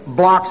that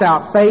blocks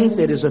out faith.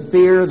 It is a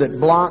fear that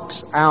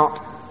blocks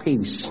out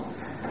peace.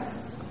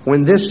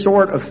 When this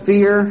sort of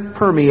fear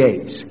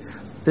permeates,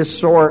 this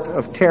sort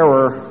of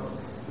terror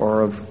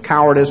or of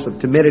cowardice, of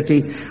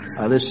timidity,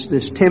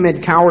 this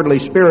timid, cowardly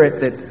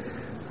spirit that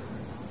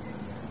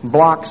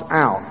blocks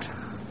out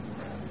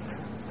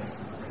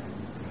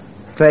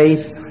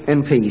faith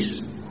and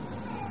peace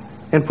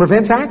and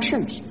prevents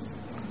actions.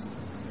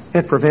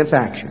 It prevents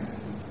action.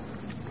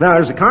 Now,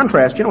 there's a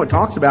contrast. You know, it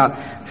talks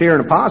about fear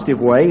in a positive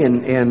way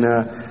in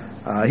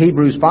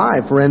Hebrews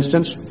 5, for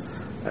instance,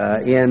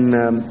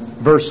 in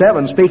verse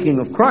 7, speaking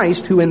of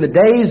Christ, who in the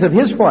days of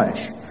his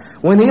flesh,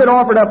 when he had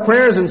offered up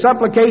prayers and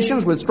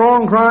supplications with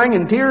strong crying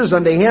and tears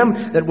unto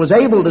him that was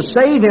able to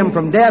save him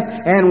from death,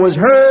 and was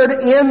heard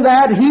in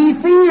that he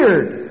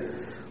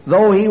feared,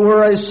 though he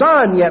were a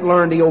son, yet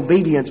learned he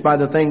obedience by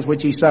the things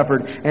which he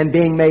suffered, and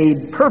being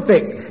made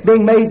perfect,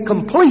 being made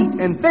complete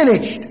and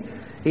finished,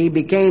 he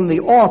became the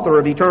author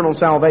of eternal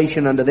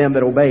salvation unto them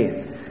that obey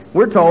him.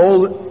 We're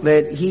told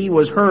that he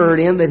was heard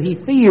in that he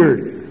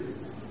feared.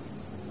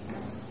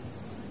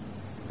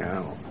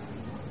 Now,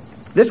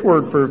 this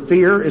word for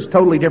fear is a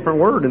totally different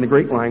word in the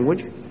Greek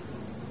language.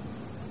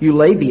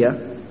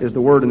 Eulabia is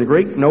the word in the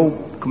Greek.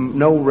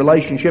 No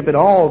relationship at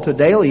all to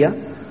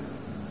Dahlia.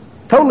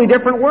 Totally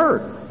different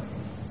word.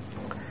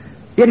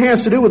 It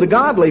has to do with a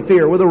godly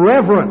fear, with a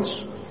reverence.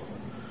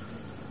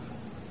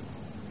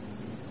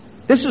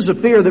 This is a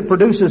fear that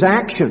produces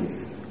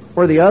action,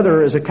 where the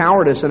other is a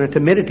cowardice and a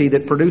timidity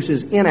that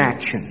produces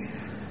inaction,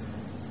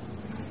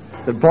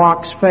 that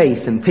blocks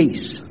faith and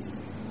peace.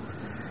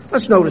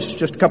 Let's notice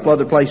just a couple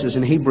other places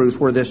in Hebrews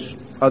where this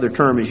other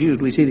term is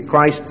used. We see that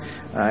Christ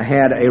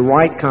had a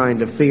right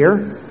kind of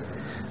fear.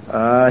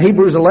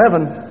 Hebrews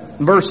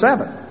 11, verse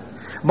 7.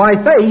 By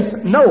faith,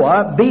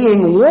 Noah,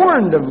 being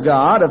warned of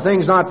God of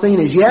things not seen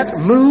as yet,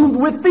 moved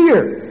with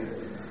fear,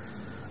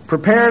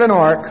 prepared an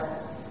ark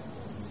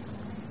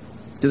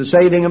to the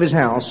saving of his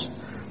house,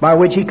 by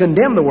which he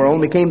condemned the world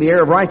and became the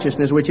heir of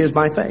righteousness, which is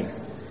by faith.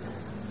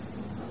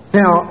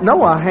 Now,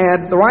 Noah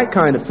had the right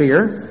kind of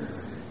fear.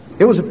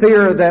 It was a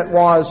fear that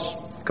was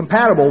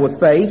compatible with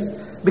faith.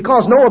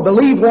 Because Noah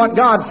believed what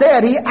God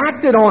said, he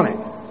acted on it.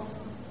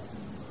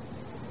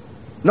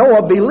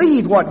 Noah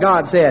believed what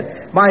God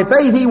said. By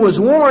faith he was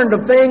warned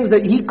of things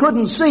that he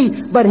couldn't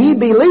see, but he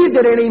believed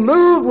it and he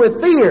moved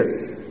with fear.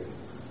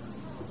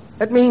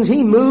 That means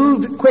he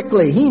moved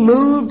quickly. He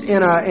moved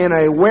in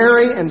a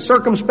wary and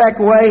circumspect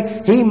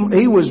way.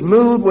 He was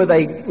moved with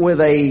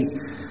a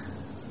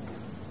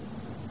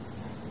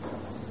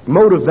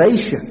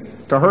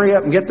motivation to hurry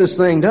up and get this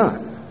thing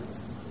done.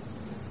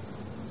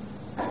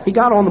 He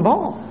got on the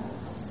ball.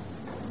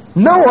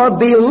 Noah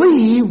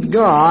believed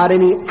God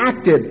and he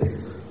acted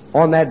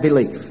on that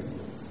belief.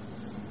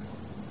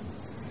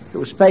 It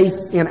was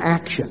faith in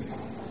action.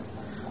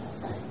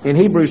 In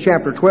Hebrews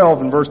chapter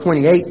 12 and verse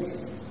 28,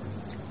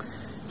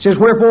 it says,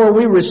 wherefore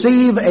we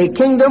receive a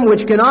kingdom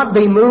which cannot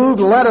be moved,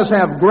 let us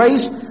have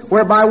grace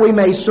whereby we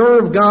may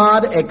serve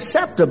God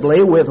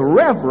acceptably with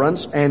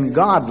reverence and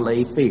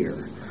godly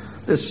fear.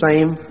 This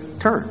same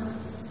term.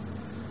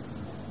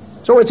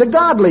 So it's a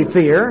godly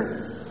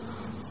fear,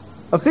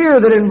 a fear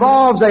that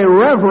involves a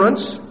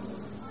reverence,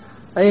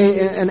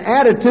 an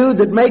attitude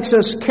that makes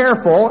us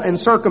careful and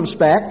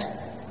circumspect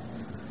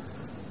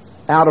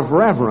out of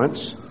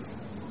reverence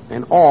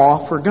and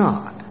awe for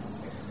God.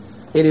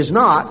 It is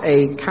not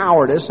a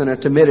cowardice and a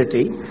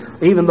timidity,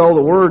 even though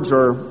the words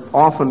are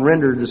often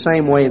rendered the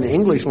same way in the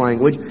English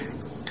language.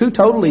 Two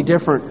totally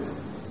different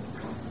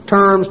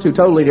terms, two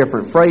totally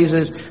different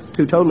phrases,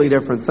 two totally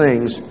different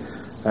things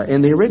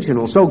in the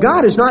original. So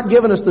God has not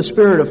given us the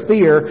spirit of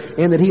fear,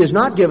 in that He has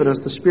not given us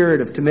the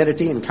spirit of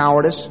timidity and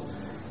cowardice,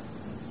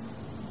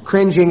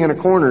 cringing in a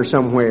corner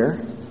somewhere,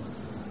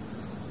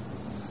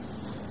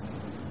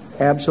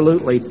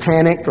 absolutely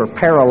panicked or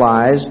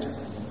paralyzed.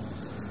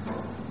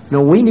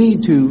 No, we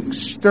need to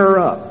stir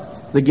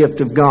up the gift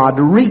of God,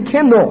 to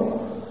rekindle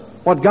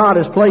what God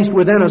has placed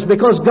within us,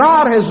 because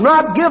God has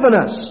not given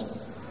us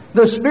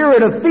the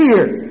spirit of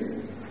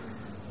fear,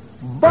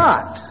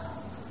 but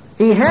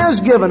He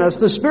has given us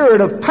the spirit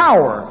of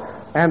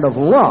power and of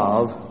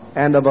love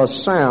and of a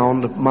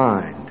sound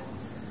mind.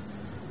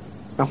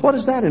 Now, what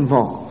does that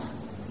involve?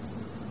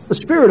 The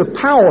spirit of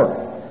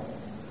power.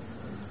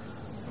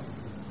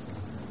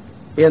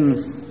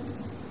 In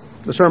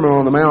the Sermon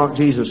on the Mount,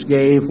 Jesus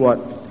gave what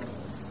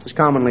is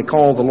commonly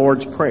called the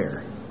Lord's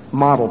Prayer,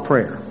 model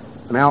prayer,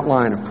 an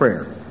outline of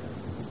prayer.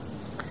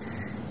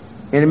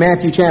 And in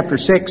Matthew chapter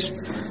 6,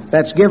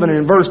 that's given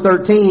in verse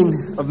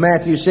 13 of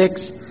Matthew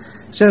 6,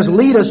 it says,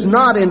 lead us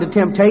not into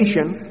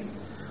temptation,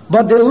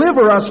 but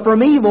deliver us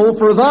from evil,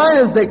 for thine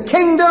is the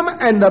kingdom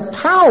and the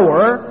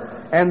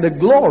power and the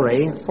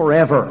glory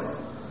forever.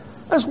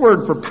 This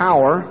word for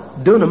power,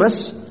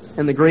 dunamis,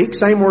 in the Greek,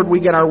 same word we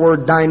get our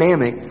word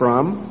dynamic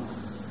from.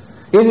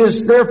 It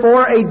is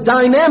therefore a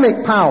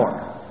dynamic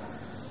power.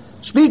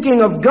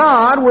 Speaking of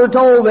God, we're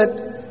told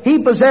that He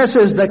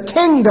possesses the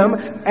kingdom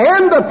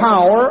and the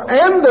power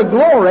and the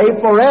glory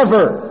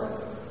forever.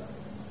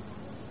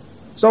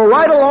 So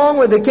right along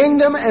with the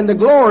kingdom and the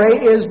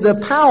glory is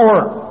the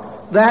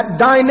power, that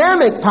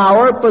dynamic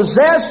power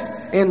possessed,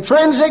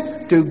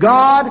 intrinsic to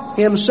God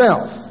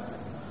Himself.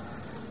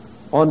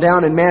 On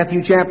down in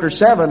Matthew chapter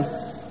 7,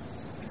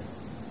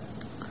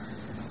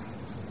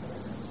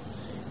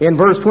 in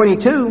verse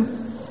 22,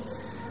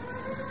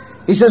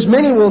 He says,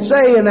 "Many will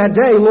say in that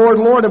day, Lord,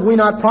 Lord, have we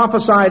not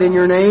prophesied in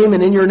Your name,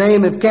 and in Your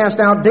name have cast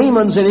out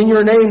demons, and in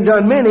Your name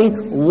done many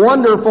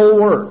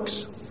wonderful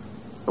works?"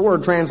 The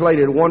word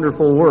translated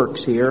wonderful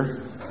works here,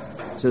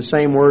 it's the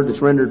same word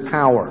that's rendered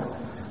power.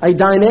 A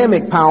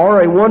dynamic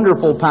power, a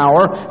wonderful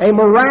power, a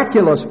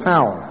miraculous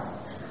power.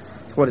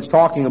 That's what it's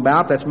talking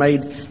about. That's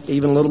made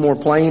even a little more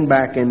plain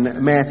back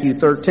in Matthew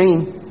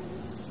 13.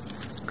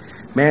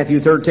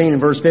 Matthew 13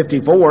 and verse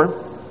 54.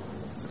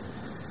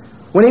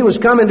 "When He was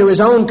come into His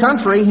own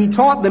country, He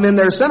taught them in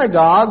their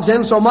synagogues,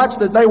 insomuch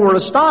that they were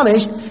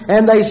astonished,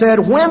 and they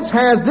said, Whence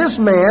has this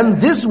man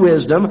this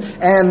wisdom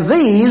and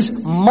these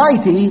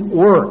mighty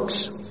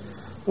works?"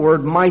 The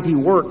word mighty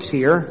works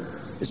here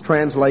is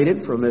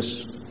translated from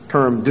this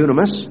term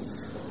dunamis.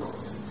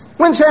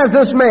 Whence has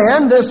this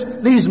man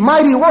these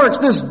mighty works,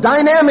 this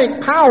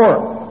dynamic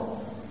power,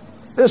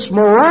 this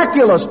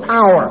miraculous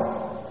power?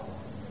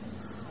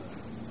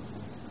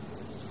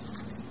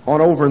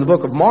 On over in the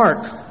book of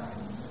Mark,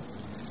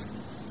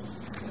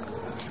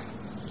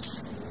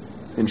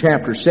 in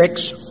chapter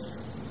 6,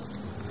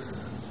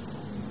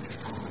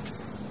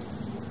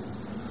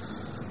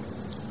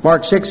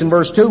 Mark 6 and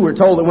verse 2, we're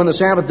told that when the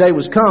Sabbath day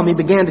was come, He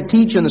began to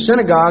teach in the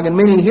synagogue, and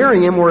many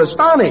hearing Him were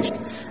astonished.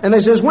 And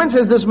they says, Whence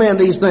has this man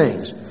these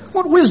things?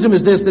 What wisdom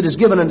is this that is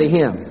given unto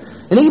him?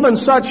 And even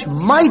such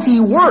mighty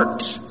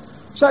works,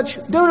 such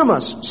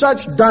dunamis,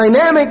 such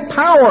dynamic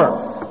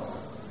power,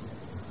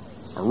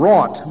 are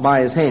wrought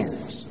by His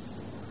hands.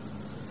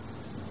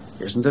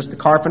 Isn't this the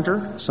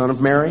carpenter, son of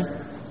Mary?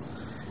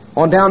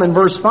 On down in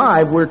verse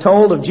 5, we're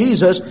told of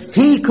Jesus,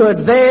 He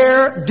could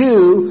there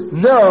do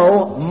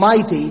no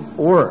mighty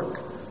work.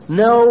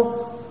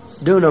 No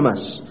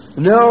dunamis.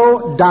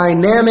 No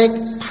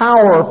dynamic,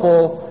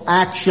 powerful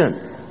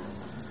action.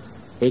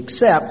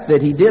 Except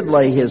that He did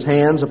lay His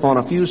hands upon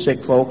a few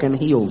sick folk and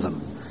healed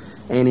them.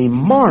 And He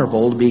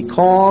marveled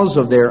because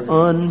of their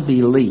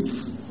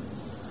unbelief.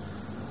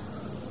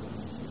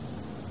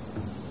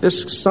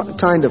 This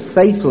kind of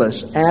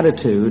faithless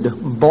attitude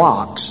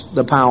blocks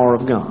the power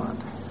of God.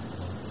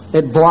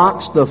 It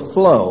blocks the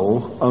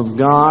flow of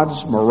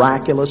God's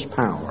miraculous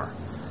power.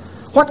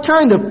 What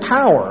kind of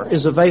power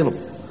is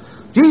available?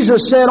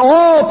 Jesus said,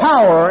 All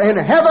power in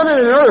heaven and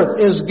in earth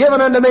is given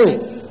unto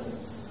me.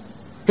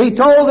 He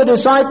told the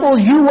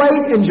disciples, You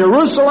wait in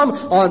Jerusalem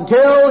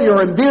until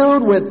you're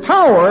imbued with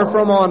power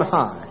from on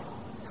high.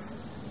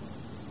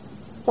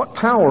 What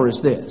power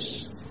is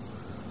this?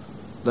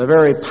 The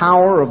very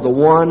power of the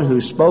one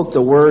who spoke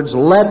the words,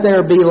 Let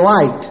there be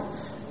light,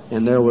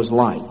 and there was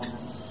light.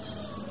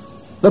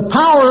 The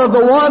power of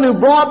the one who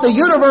brought the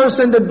universe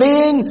into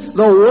being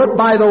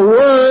by the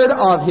word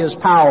of His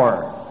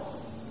power.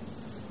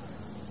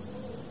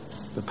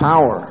 The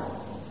power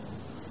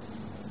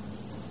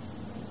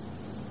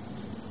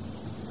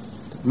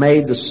that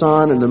made the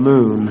sun and the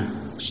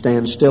moon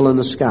stand still in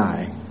the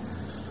sky.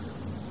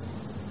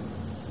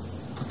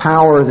 The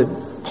power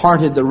that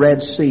parted the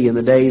Red Sea in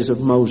the days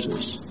of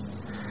Moses.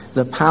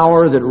 The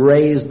power that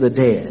raised the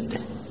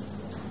dead.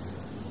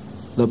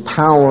 The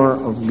power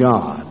of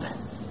God.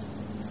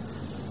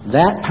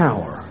 That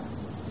power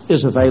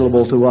is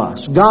available to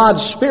us.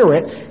 God's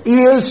Spirit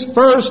is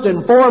first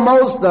and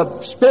foremost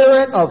the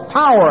Spirit of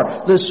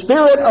power, the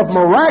Spirit of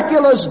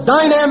miraculous,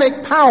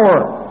 dynamic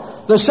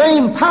power, the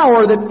same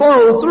power that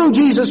flowed through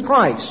Jesus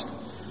Christ.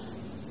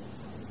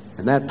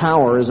 And that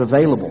power is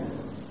available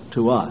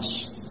to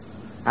us.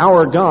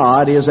 Our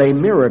God is a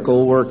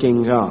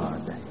miracle-working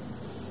God.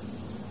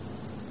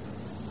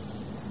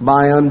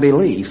 By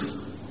unbelief,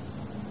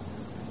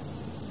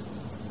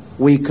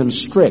 we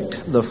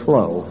constrict the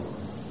flow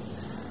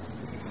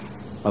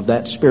of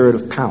that Spirit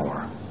of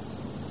power.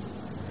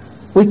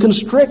 We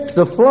constrict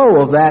the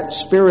flow of that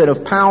Spirit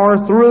of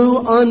power through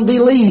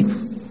unbelief.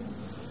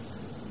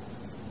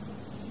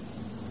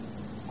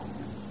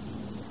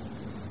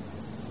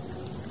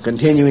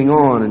 Continuing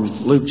on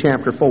in Luke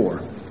chapter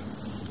 4.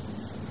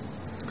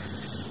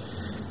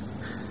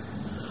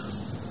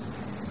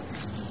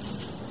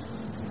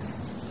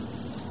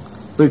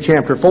 Luke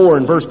chapter 4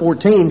 and verse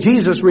 14,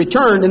 Jesus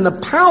returned in the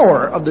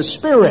power of the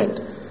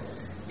Spirit,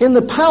 in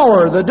the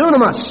power, the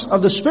dunamis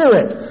of the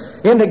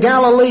Spirit, into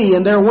Galilee,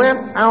 and there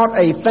went out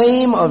a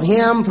fame of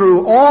Him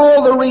through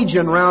all the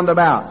region round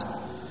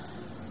about.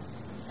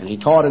 And He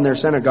taught in their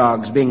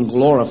synagogues, being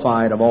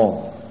glorified of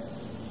all.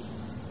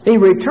 He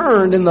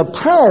returned in the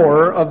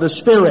power of the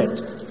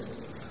Spirit.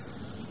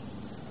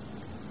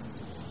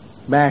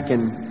 Back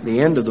in the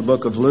end of the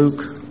book of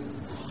Luke,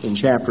 in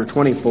chapter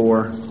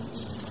 24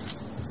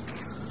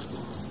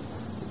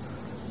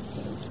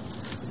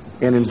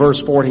 and in verse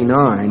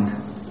 49.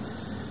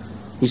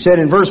 He said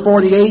in verse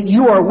 48,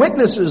 "You are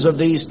witnesses of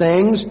these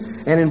things."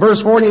 And in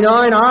verse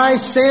 49, "I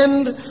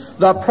send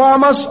the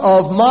promise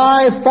of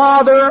my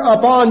Father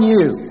upon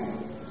you.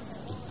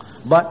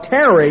 But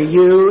tarry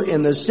you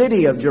in the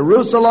city of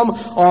Jerusalem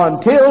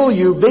until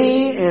you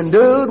be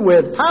endued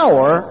with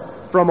power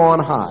from on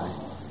high."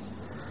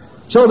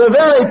 So the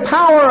very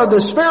power of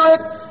the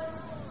Spirit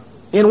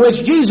in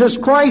which Jesus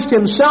Christ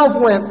Himself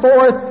went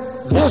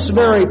forth, this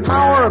very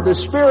power of the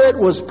Spirit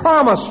was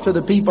promised to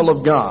the people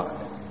of God.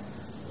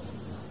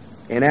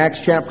 In Acts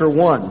chapter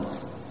 1.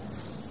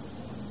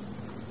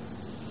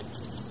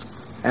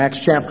 Acts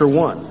chapter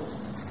 1.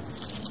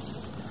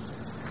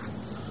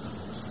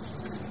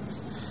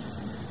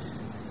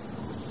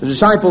 The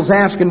disciples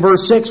ask in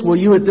verse 6, "Will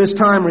you at this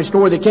time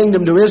restore the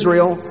kingdom to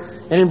Israel?"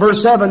 And in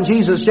verse 7,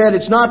 Jesus said,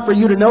 "It's not for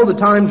you to know the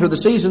times or the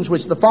seasons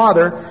which the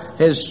Father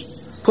has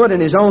put in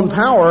His own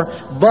power,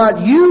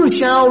 but you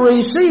shall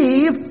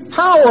receive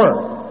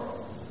power."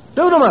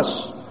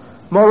 Dunamis,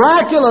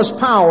 miraculous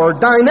power,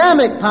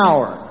 dynamic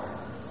power.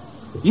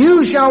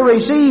 You shall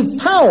receive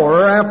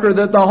power after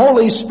that the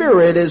Holy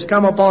Spirit is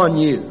come upon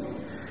you.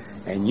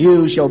 And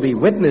you shall be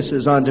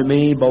witnesses unto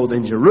me both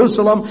in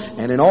Jerusalem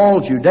and in all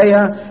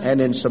Judea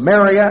and in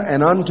Samaria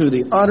and unto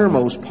the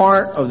uttermost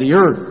part of the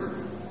earth.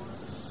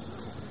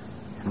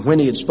 And when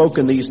He had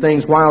spoken these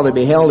things, while they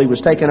beheld, He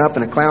was taken up,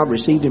 and a cloud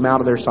received Him out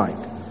of their sight.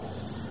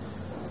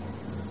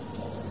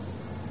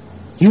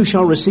 You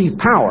shall receive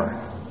power,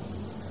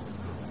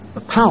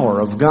 the power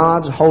of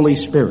God's Holy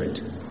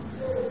Spirit.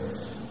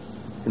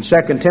 In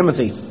 2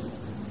 Timothy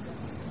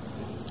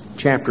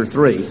chapter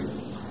 3,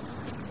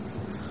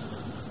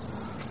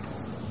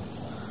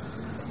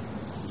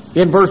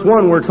 in verse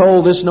 1, we're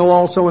told, "This know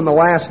also in the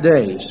last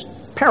days,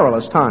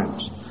 perilous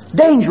times,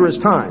 dangerous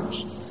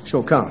times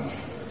shall come.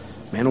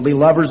 Men will be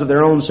lovers of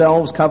their own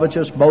selves,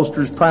 covetous,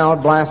 boasters,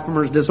 proud,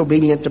 blasphemers,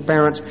 disobedient to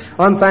parents,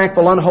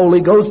 unthankful, unholy."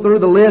 Goes through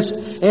the list.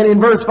 And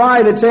in verse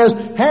 5 it says,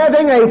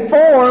 "Having a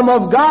form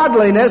of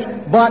godliness,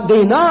 but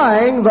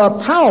denying the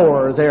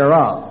power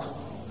thereof.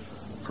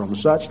 From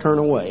such turn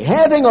away."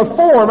 Having a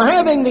form,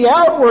 having the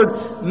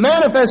outward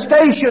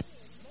manifestation,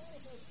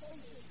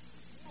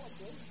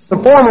 the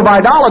form of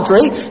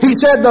idolatry, he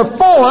said the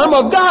form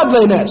of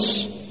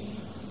godliness.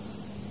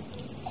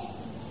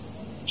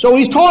 So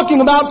he's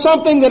talking about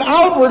something that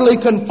outwardly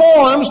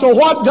conforms to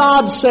what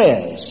God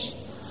says.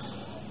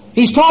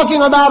 He's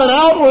talking about an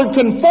outward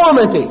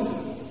conformity.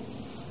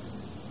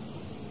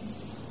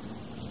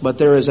 But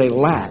there is a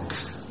lack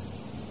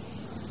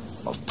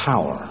of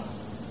power,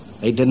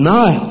 a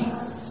denial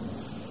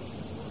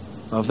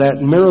of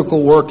that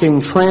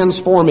miracle-working,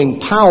 transforming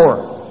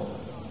power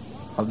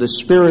of the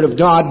Spirit of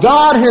God.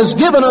 God has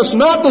given us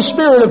not the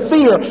spirit of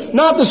fear,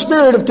 not the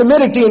spirit of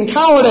timidity and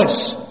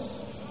cowardice,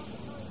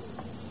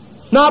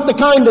 not the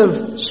kind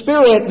of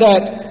spirit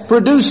that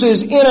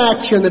produces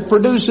inaction, that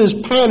produces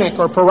panic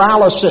or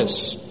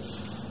paralysis.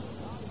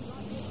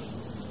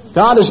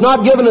 God has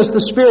not given us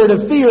the spirit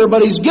of fear,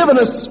 but He's given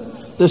us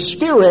the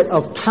spirit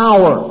of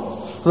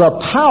power, the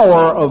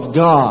power of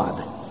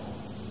God,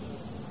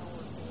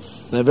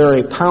 the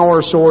very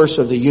power source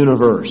of the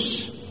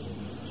universe,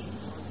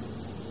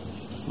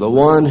 the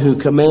one who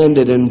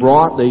commanded and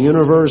brought the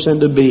universe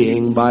into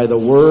being by the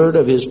word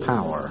of His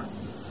power.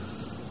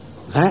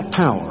 That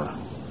power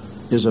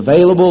is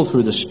available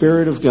through the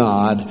Spirit of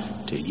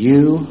God to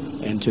you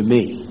and to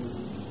me.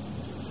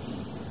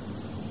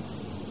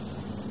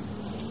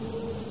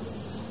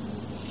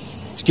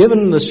 He's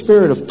given the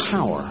spirit of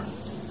power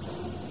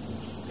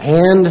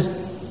and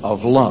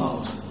of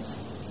love.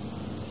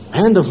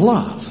 And of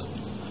love.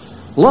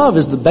 Love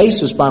is the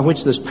basis by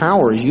which this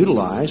power is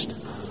utilized.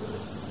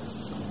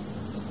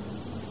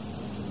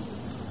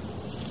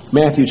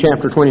 Matthew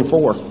chapter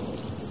 24.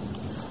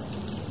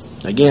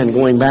 Again,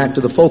 going back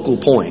to the focal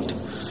point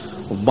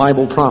of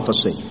Bible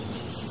prophecy.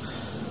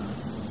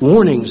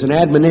 Warnings and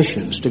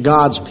admonitions to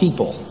God's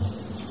people.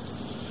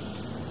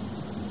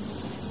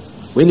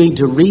 We need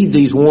to read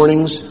these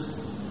warnings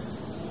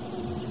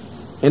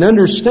and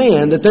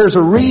understand that there's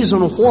a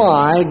reason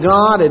why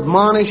God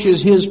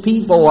admonishes His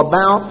people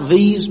about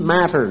these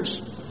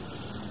matters.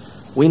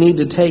 We need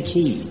to take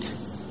heed.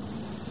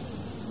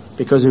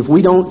 Because if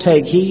we don't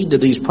take heed to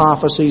these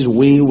prophecies,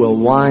 we will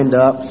wind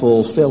up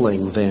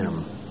fulfilling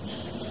them.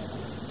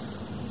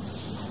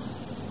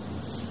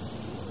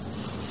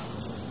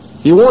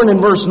 He warned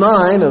in verse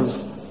 9 of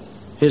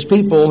His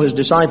people, His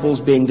disciples,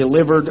 being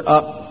delivered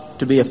up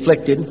to be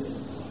afflicted.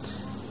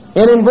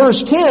 And in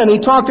verse 10, He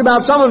talked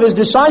about some of His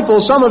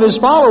disciples, some of His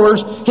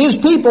followers, His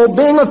people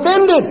being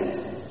offended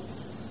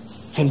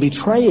and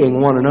betraying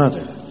one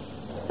another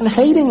and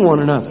hating one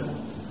another.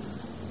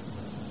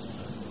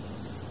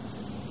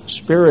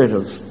 Spirit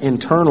of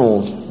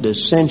internal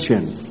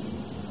dissension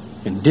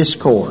and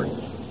discord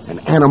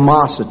and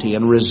animosity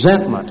and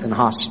resentment and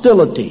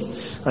hostility,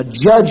 a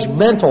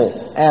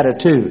judgmental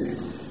attitude,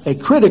 a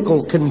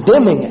critical,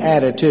 condemning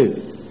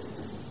attitude.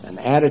 an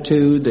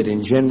attitude that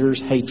engenders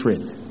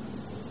hatred.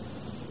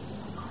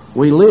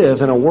 We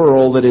live in a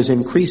world that is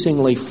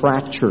increasingly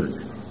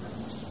fractured.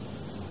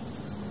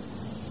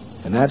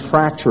 And that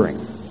fracturing,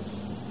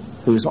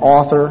 whose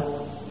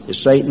author is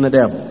Satan the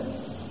devil,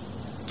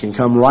 can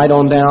come right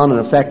on down and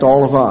affect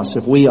all of us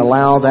if we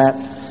allow that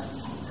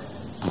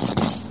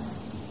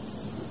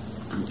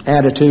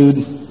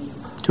attitude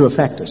to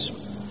affect us.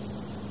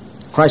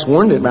 Christ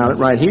warned about it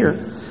right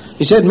here.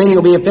 He said, many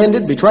will be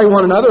offended, betray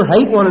one another,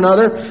 hate one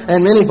another,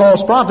 and many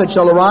false prophets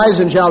shall arise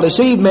and shall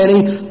deceive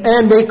many.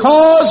 And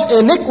because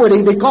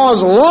iniquity,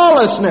 because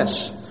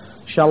lawlessness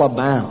shall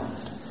abound,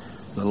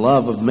 the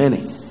love of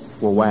many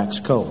will wax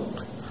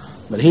cold.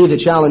 But he that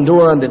shall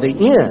endure unto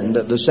the end,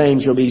 the same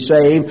shall be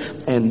saved.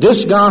 And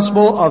this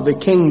gospel of the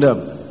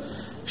kingdom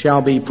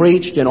shall be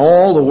preached in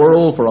all the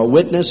world for a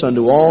witness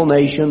unto all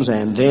nations,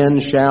 and then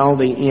shall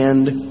the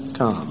end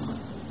come.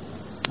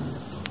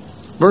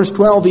 Verse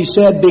 12, he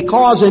said,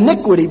 because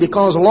iniquity,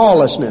 because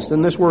lawlessness.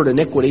 And this word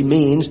iniquity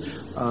means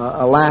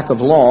a lack of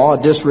law,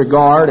 a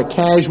disregard, a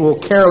casual,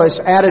 careless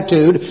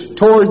attitude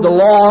toward the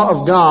law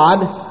of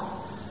God.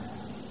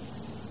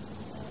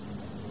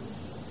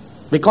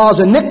 Because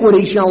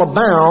iniquity shall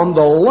abound,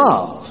 the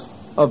love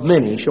of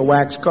many shall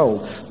wax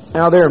cold.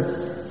 Now there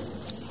are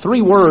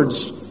three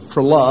words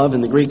for love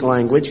in the Greek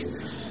language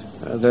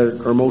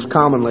that are most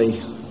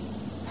commonly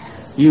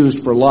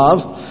used for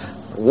love.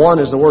 One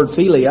is the word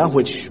philia,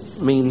 which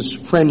means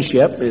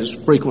friendship, is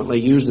frequently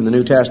used in the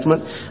New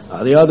Testament.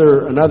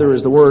 Another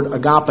is the word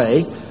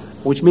agape,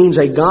 which means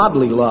a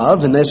godly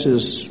love, and this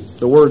is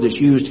the word that's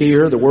used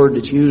here, the word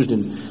that's used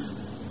in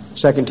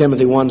 2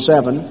 Timothy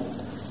 1:7.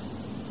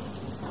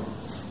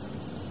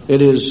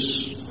 It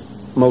is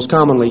most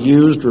commonly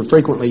used or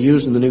frequently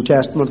used in the New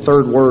Testament.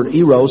 Third word,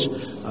 eros,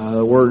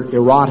 the word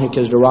erotic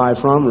is derived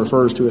from,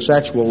 refers to a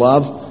sexual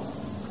love.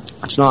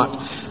 It's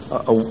not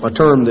a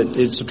term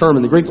it's a term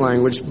in the Greek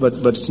language, but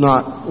it's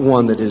not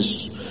one that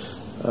is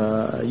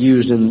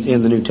used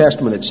in the New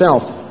Testament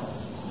itself.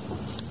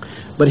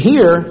 But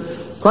here,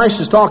 Christ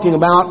is talking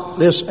about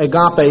this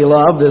agape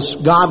love, this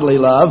godly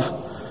love.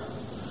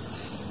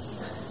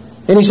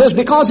 And he says,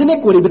 because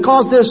iniquity,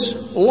 because this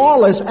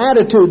lawless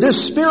attitude,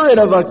 this spirit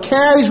of a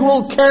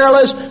casual,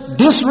 careless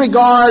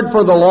disregard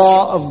for the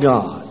law of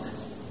God.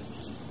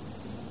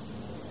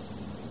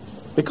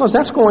 Because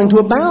that's going to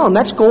abound.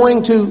 That's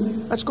going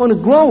to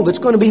grow. That's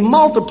going to be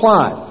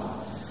multiplied.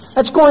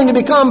 That's going to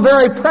become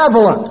very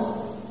prevalent.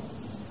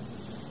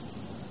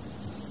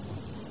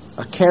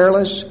 A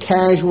careless,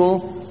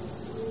 casual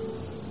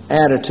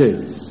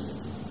attitude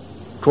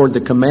toward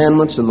the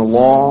commandments and the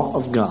law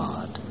of God.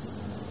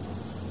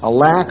 A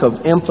lack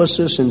of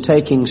emphasis in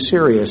taking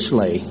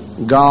seriously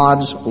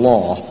God's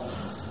law.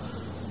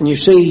 And you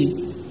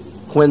see,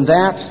 when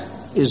that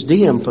is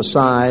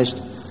de-emphasized,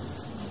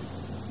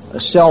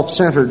 a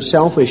self-centered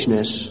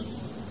selfishness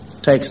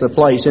takes the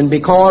place. And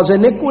because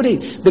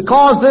iniquity,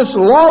 because this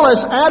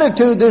lawless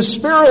attitude, this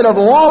spirit of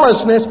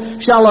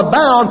lawlessness shall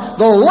abound,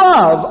 the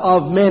love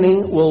of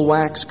many will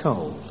wax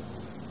cold.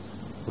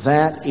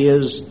 That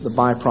is the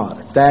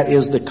byproduct. That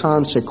is the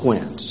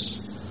consequence.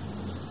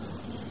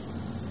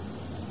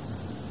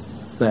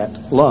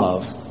 That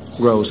love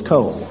grows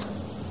cold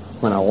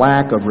when a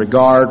lack of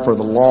regard for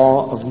the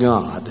law of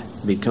God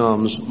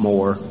becomes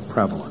more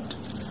prevalent.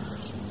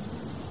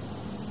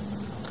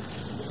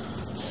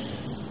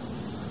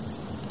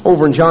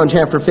 Over in John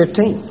chapter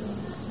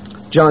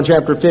 15. John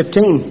chapter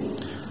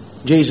 15,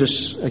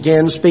 Jesus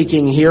again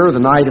speaking here the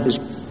night of his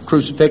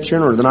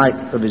crucifixion, or the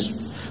night of his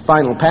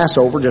final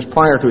Passover, just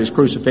prior to his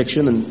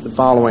crucifixion and the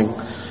following,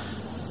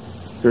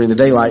 during the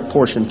daylight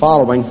portion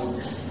following.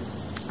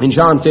 In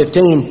John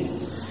 15,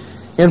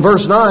 in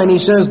verse 9, he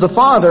says, the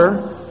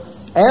Father,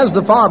 as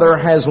the Father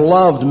has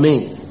loved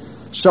me,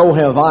 so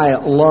have I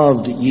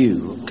loved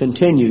you.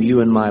 Continue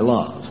you in my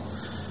love.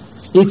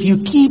 If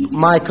you keep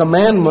my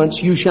commandments,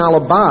 you shall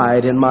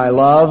abide in my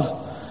love,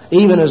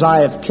 even as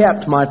I have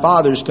kept my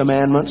Father's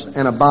commandments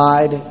and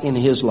abide in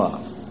his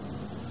love.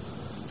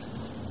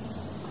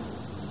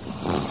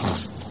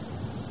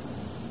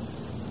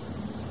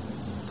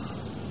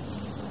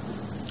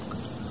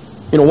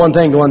 You know, one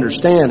thing to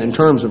understand in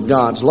terms of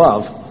God's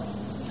love,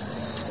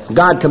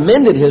 God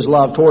commended his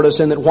love toward us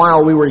in that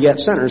while we were yet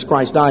sinners,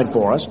 Christ died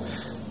for us.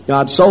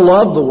 God so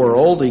loved the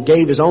world, he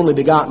gave his only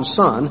begotten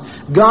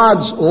Son.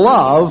 God's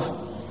love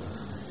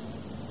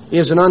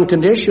is an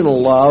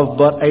unconditional love,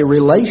 but a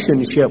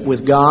relationship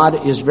with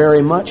God is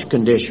very much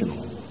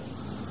conditional.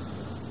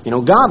 You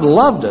know, God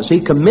loved us. He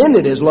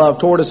commended his love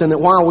toward us in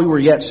that while we were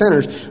yet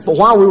sinners, but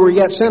while we were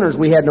yet sinners,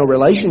 we had no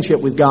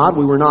relationship with God.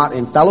 We were not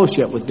in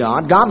fellowship with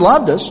God. God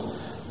loved us,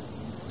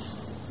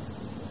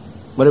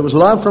 but it was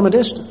love from a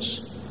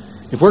distance.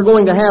 If we're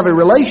going to have a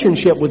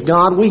relationship with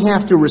God, we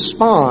have to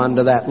respond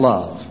to that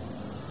love.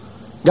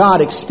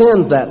 God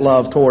extends that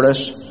love toward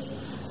us,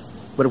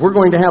 but if we're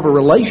going to have a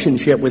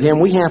relationship with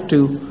him, we have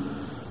to,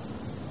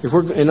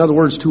 in other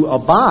words, to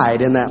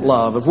abide in that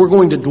love. If we're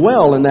going to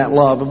dwell in that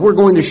love, if we're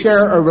going to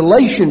share a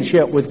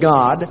relationship with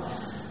God,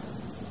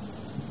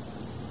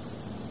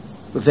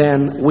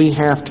 then we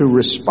have to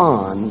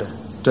respond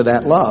to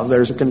that love.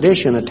 There's a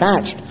condition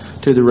attached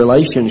to the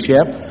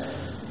relationship,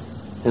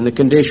 and the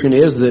condition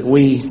is that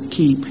we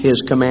keep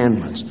His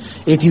commandments.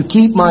 If you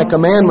keep my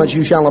commandments,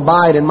 you shall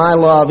abide in my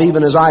love,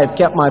 even as I have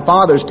kept my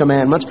Father's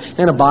commandments,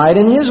 and abide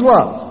in His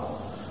love.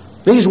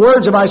 These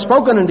words have I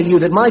spoken unto you,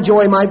 that my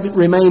joy might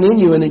remain in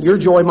you, and that your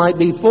joy might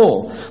be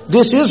full.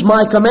 This is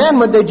my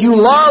commandment, that you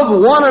love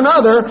one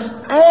another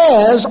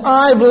as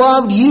I've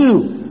loved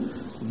you.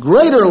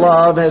 Greater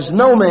love has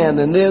no man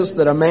than this,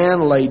 that a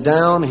man lay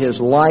down his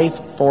life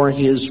for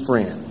his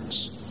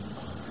friends.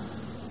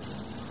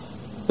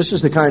 This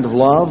is the kind of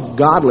love,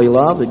 godly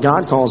love, that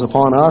God calls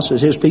upon us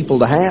as His people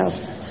to have.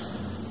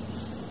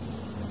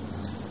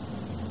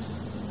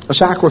 A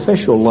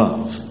sacrificial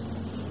love.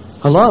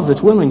 A love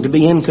that's willing to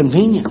be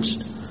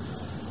inconvenienced.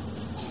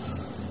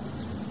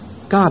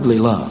 Godly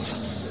love.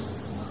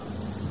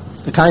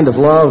 The kind of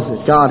love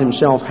that God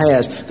Himself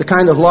has. The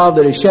kind of love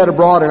that is shed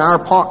abroad in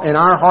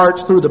our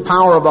hearts through the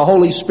power of the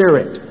Holy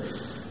Spirit.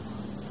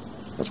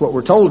 That's what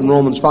we're told in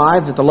Romans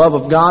 5, that the love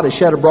of God is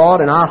shed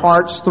abroad in our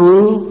hearts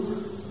through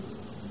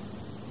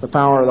the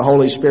power of the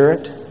Holy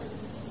Spirit.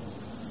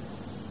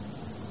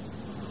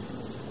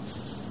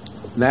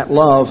 That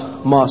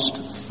love must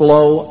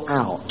flow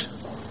out.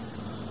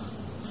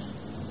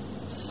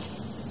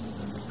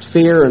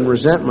 Fear and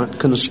resentment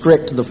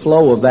constrict the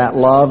flow of that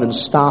love and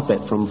stop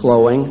it from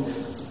flowing.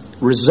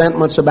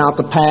 Resentments about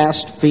the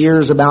past,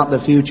 fears about the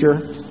future.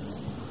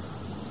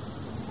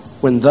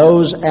 When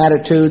those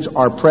attitudes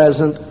are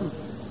present,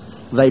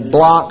 they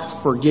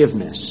block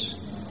forgiveness.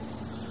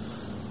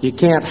 You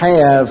can't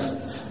have,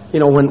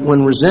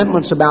 when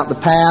resentments about the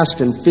past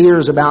and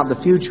fears about the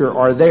future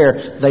are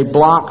there, they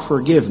block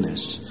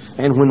forgiveness.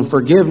 And when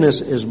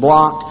forgiveness is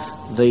blocked,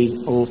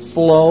 the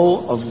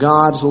flow of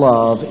God's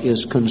love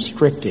is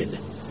constricted.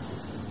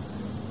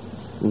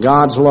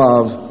 God's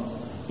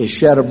love is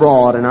shed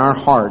abroad in our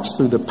hearts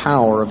through the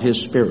power of His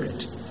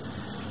Spirit.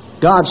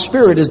 God's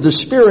Spirit is the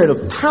Spirit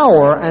of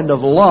power and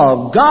of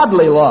love,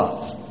 godly love.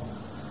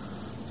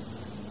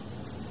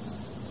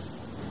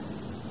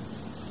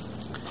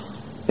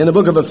 In the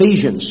book of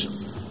Ephesians,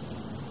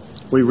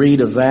 we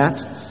read of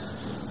that.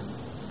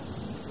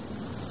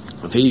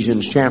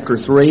 Ephesians chapter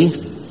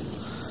 3.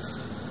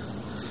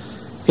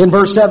 In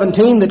verse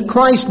 17, that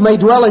Christ may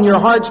dwell in your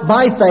hearts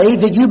by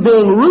faith, that you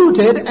being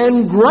rooted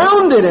and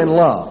grounded in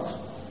love,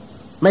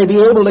 may be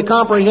able to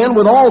comprehend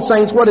with all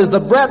saints what is the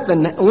breadth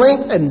and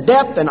length and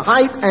depth and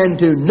height, and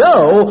to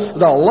know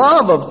the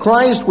love of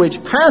Christ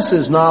which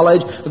passes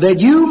knowledge, that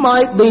you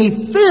might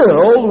be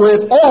filled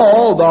with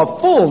all the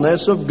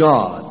fullness of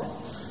God.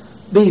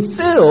 Be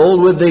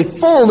filled with the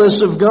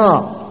fullness of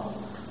God.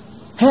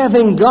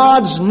 Having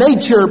God's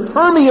nature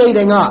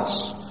permeating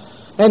us.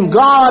 And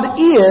God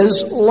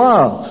is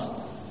love.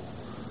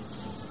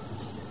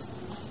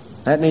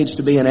 That needs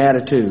to be an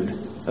attitude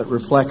that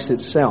reflects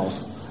itself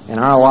in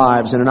our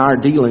lives and in our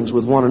dealings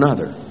with one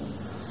another.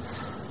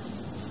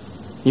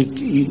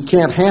 You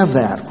can't have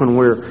that when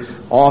we're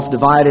off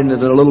divided into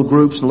little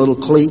groups and little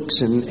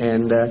cliques I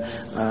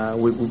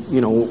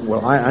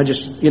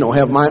just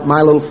have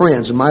my little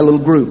friends and my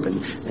little group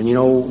and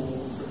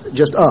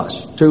just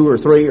us, 2 or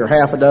 3 or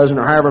half a dozen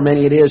or however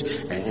many it is,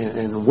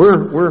 and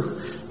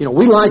we're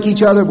we like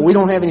each other, but we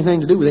don't have anything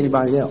to do with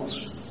anybody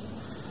else.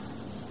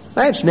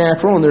 That's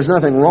natural, and there's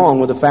nothing wrong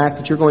with the fact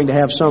that you're going to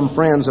have some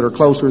friends that are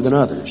closer than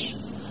others.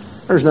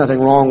 There's nothing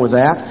wrong with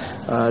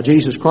that.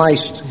 Jesus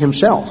Christ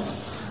Himself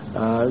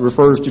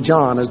refers to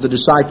John as the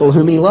disciple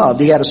whom He loved.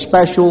 He had a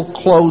special,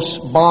 close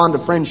bond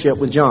of friendship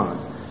with John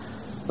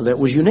that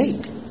was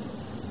unique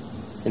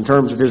in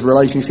terms of his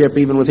relationship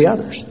even with the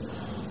others.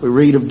 We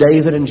read of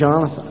David and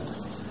Jonathan.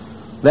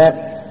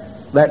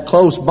 That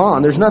close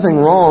bond, there's nothing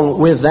wrong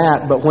with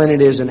that, but when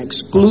it is an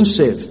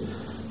exclusive,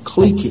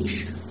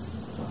 cliquish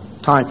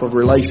type of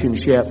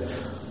relationship,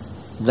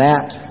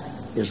 that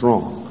is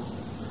wrong.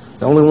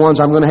 The only ones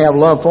I'm going to have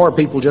love for are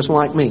people just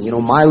like me,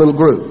 my little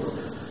group.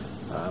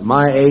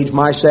 My age,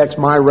 my sex,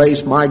 my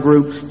race, my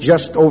group,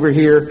 just over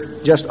here,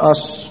 just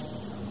us.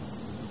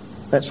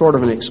 That sort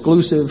of an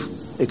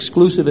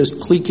exclusivist,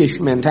 cliquish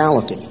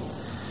mentality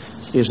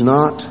is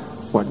not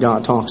what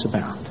God talks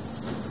about.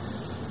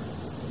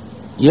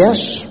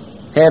 Yes,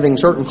 having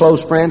certain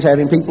close friends,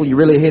 having people you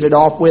really hit it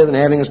off with and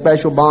having a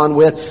special bond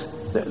with,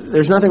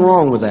 there's nothing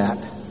wrong with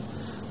that.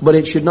 But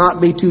it should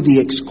not be to the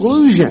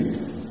exclusion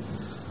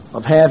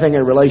of having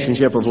a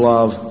relationship of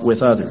love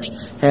with others.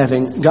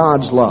 Having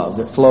God's love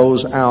that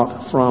flows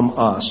out from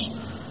us.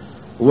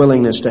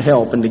 Willingness to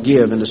help and to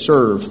give and to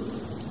serve,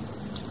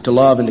 to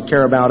love and to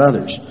care about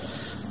others.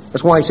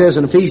 That's why he says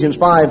in Ephesians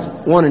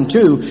 5, 1 and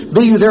 2,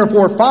 be you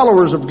therefore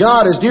followers of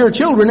God as dear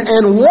children,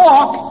 and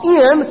walk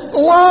in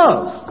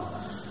love.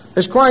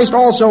 As Christ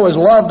also has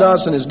loved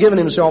us and has given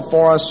Himself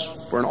for us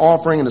for an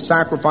offering and a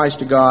sacrifice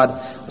to God,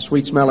 a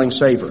sweet-smelling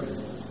savor.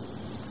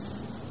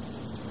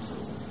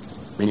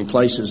 Many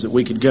places that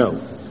we could go.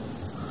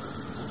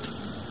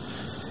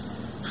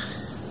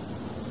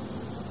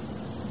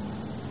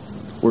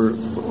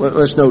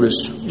 Let's notice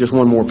just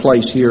one more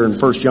place here in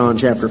 1 John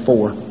chapter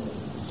 4.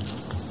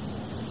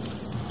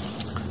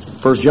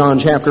 1 John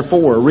chapter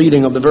 4, a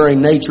reading of the very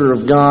nature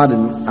of God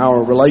and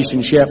our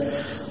relationship.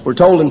 We're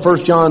told in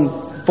 1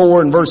 John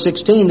 4 and verse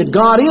 16 that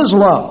God is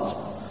love.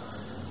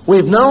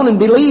 We've known and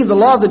believed the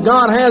love that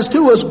God has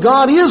to us.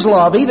 God is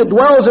love. He that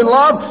dwells in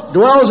love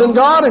dwells in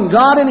God and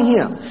God in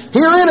him.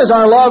 Herein is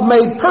our love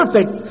made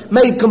perfect,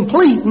 made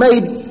complete,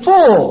 made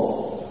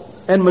full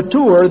and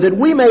mature, that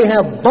we may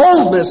have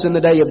boldness in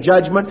the day of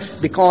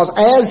judgment, because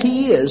as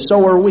He is,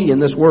 so are we in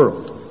this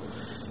world.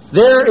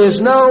 There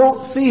is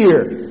no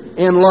fear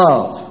in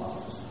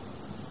love.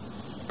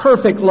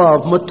 Perfect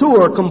love,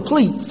 mature,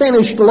 complete,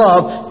 finished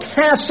love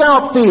casts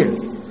out fear,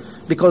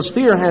 because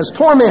fear has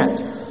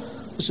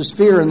torment. This is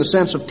fear in the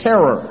sense of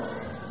terror.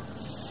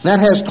 That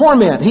has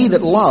torment. He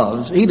that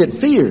loves, he that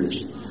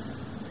fears,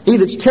 he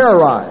that's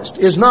terrorized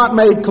is not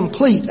made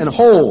complete and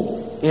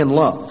whole in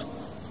love.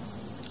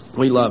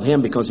 We love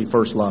Him because He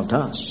first loved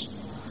us.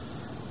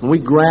 When we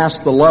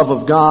grasp the love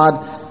of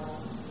God,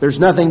 there's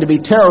nothing to be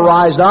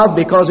terrorized of,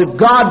 because if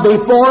God be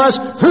for us,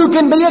 who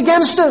can be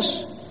against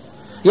us?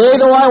 Yea,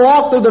 though I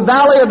walk through the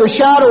valley of the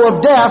shadow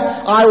of death,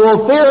 I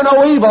will fear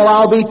no evil.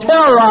 I'll be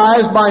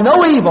terrorized by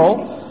no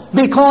evil,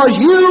 because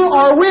you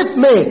are with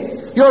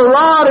me. Your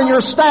rod and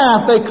your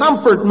staff, they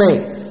comfort me.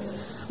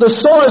 The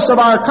source of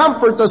our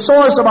comfort, the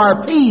source of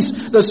our peace,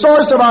 the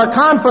source of our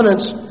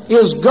confidence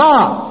is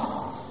God,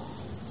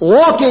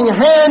 walking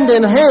hand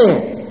in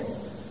hand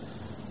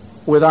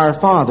with our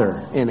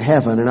Father in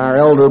heaven and our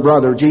elder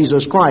brother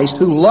Jesus Christ,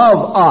 who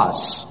love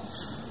us.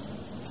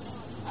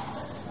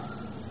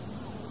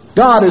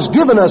 God has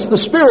given us the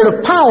spirit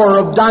of power,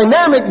 of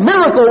dynamic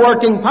miracle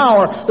working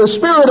power, the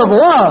spirit of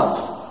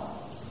love,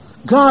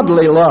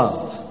 godly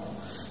love,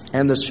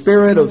 and the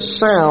spirit of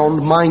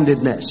sound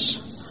mindedness.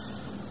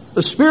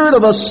 The spirit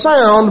of a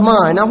sound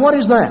mind. Now what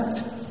is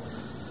that?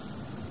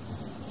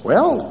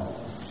 Well,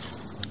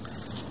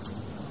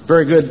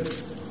 very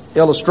good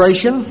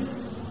illustration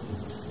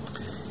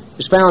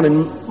is found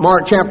in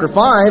Mark chapter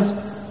 5.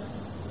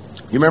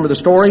 You remember the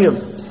story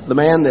of the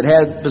man that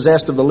had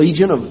possessed of the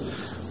legion of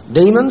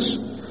demons?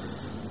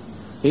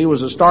 He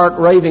was a stark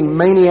raving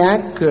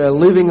maniac,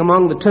 living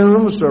among the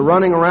tombs,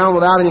 running around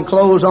without any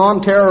clothes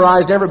on,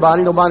 terrorized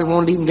everybody. Nobody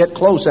wanted to even get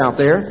close out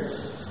there.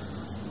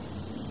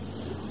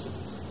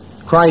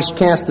 Christ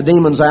cast the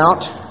demons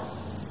out.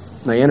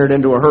 They entered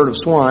into a herd of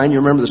swine. You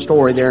remember the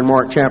story there in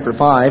Mark chapter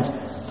 5.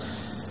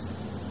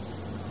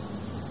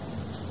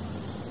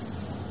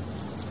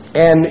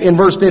 And in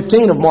verse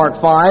 15 of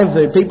Mark 5,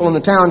 the people in the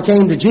town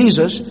came to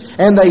Jesus,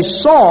 and they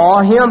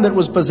saw him that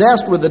was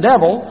possessed with the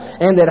devil,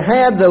 and that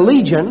had the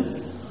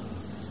legion,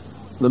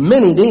 the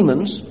many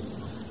demons.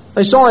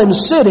 They saw him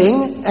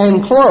sitting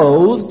and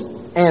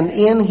clothed and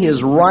in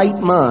his right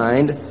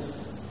mind,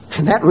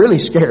 and that really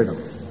scared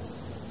them.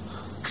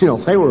 You know,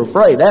 they were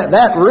afraid.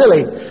 That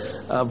really,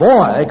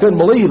 boy, they couldn't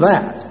believe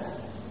that.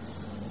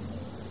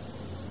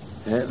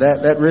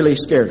 That really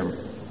scared them.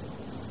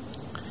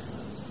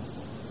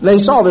 They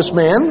saw this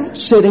man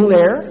sitting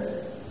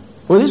there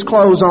with his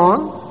clothes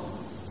on,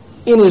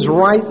 in his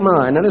right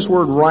mind. Now this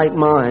word right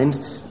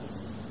mind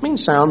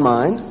means sound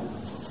mind.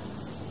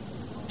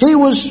 He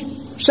was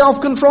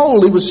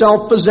self-controlled. He was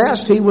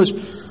self-possessed. He was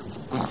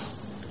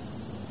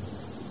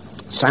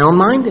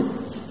sound-minded.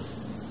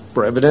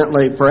 For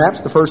evidently,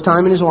 perhaps the first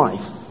time in his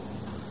life.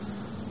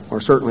 Or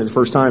certainly the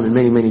first time in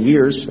many, many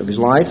years of his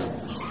life.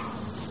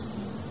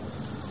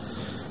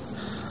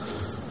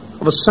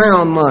 Of a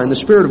sound mind. The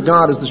Spirit of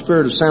God is the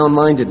Spirit of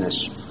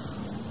sound-mindedness.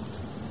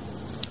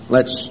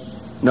 Let's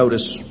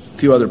notice a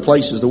few other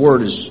places the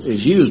word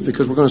is used,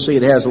 because we're going to see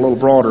it has a little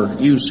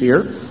broader use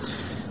here.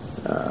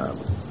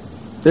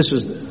 This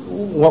is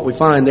what we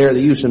find there. The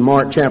use in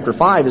Mark chapter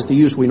 5 is the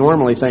use we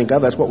normally think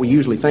of. That's what we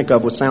usually think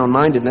of with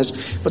sound-mindedness.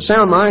 But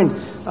sound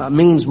mind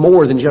means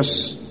more than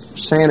just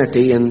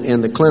sanity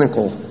in the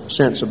clinical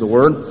sense of the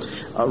word.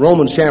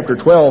 Romans chapter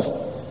 12,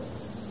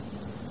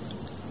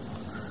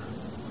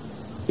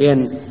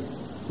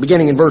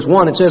 beginning in verse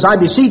 1, it says, I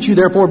beseech you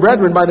therefore,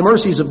 brethren, by the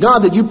mercies of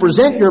God, that you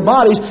present your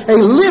bodies a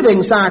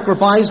living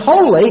sacrifice,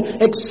 holy,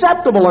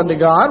 acceptable unto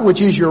God,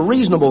 which is your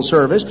reasonable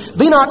service.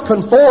 Be not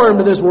conformed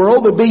to this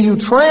world, but be you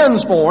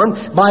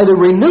transformed by the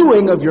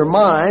renewing of your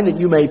mind, that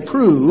you may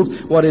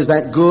prove what is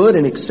that good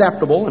and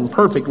acceptable and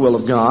perfect will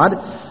of God.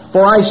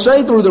 For I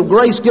say through the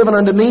grace given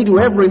unto me to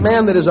every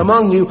man that is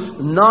among you,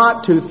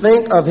 not to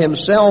think of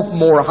himself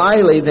more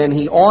highly than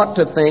he ought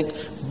to think,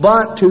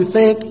 but to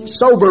think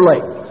soberly.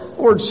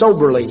 The word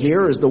soberly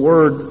here is the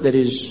word that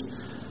is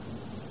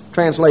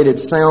translated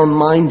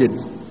sound-minded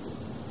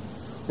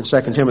in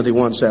 2 Timothy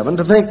 1:7.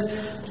 To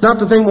think, not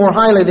to think more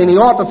highly than he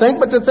ought to think,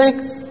 but to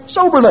think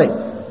soberly,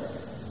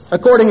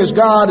 according as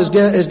God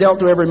has dealt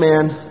to every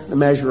man the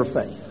measure of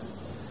faith.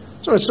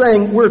 So it's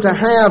saying we're to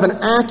have an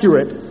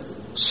accurate,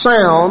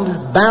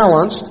 sound,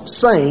 balanced,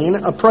 sane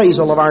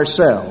appraisal of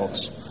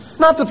ourselves.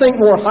 Not to think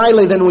more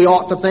highly than we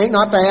ought to think,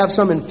 not to have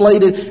some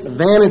inflated,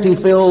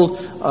 vanity-filled,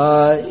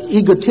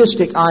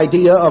 egotistic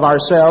idea of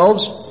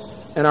ourselves,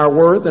 and our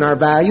worth and our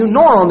value,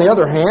 nor, on the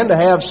other hand, to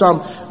have some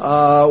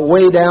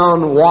way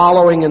down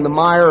wallowing in the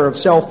mire of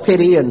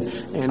self-pity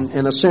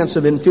and a sense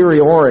of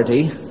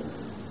inferiority.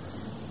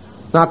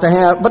 But to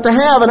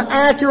have an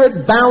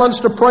accurate,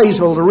 balanced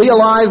appraisal, to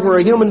realize we're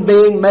a human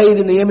being made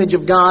in the image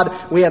of God.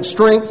 We have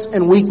strengths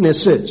and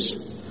weaknesses.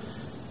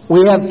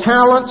 We have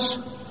talents.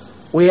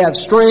 We have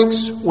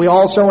strengths. We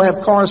also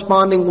have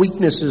corresponding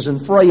weaknesses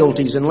and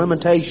frailties and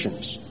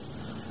limitations.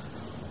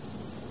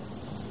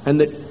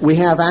 And that we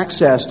have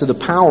access to the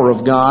power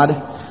of God,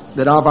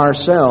 that of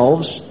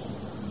ourselves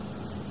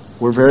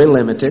we're very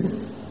limited.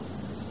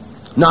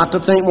 Not to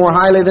think more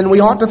highly than we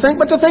ought to think,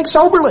 but to think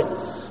soberly.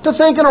 To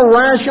think in a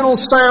rational,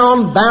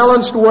 sound,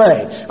 balanced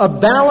way. A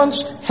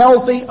balanced,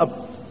 healthy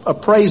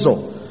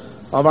appraisal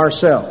of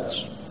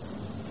ourselves.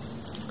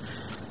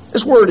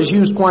 This word is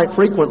used quite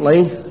frequently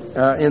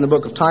in the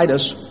book of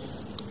Titus,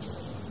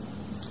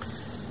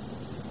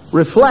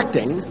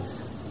 reflecting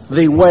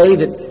the way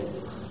that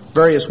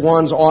various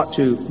ones ought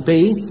to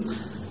be.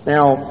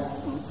 Now,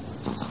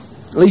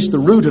 at least the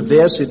root of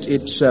this,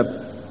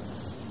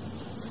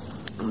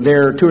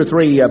 there are two or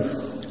three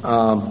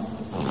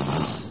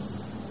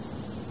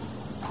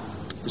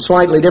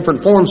slightly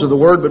different forms of the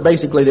word, but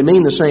basically they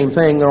mean the same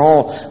thing. They're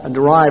all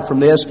derived from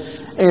this.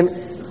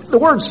 And the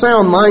word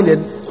sound-minded,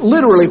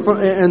 literally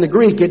in the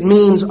Greek, it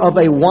means of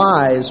a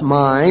wise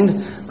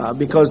mind,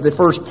 because the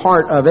first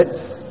part of it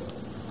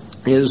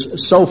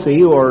is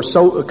Sophie,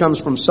 it comes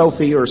from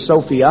Sophie or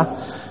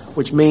Sophia,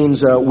 which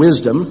means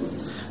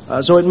wisdom.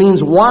 So it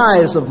means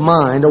wise of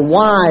mind, a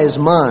wise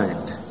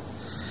mind.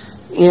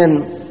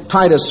 In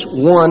Titus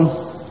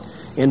 1,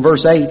 in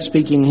verse 8,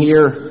 speaking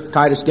here,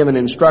 Titus given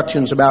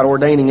instructions about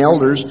ordaining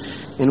elders,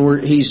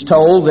 and he's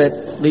told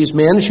that these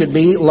men should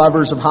be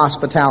lovers of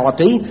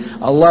hospitality,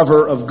 a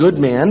lover of good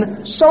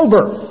men,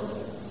 sober.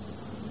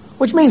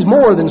 Which means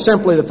more than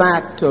simply the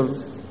fact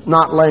of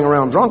not laying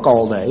around drunk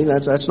all day.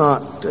 That's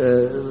not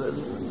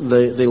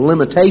the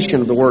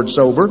limitation of the word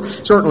sober.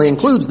 It certainly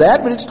includes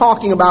that, but it's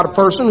talking about a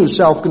person who's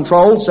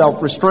self-controlled,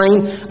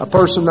 self-restrained, a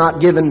person not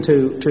given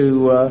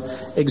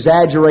to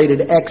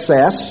exaggerated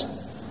excess,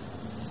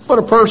 but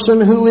a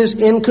person who is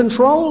in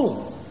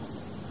control,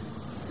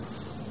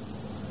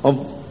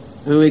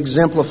 who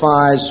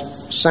exemplifies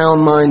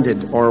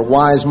sound-minded or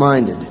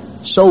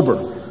wise-minded,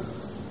 sober,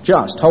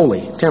 just,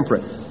 holy,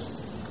 temperate.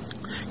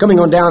 Coming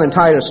on down in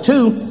Titus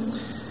 2,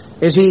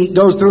 as he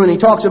goes through and he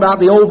talks about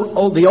the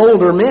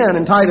older men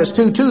in Titus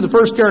 2:2, the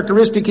first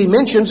characteristic he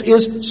mentions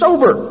is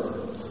sober.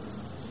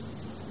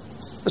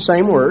 The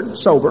same word,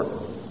 sober.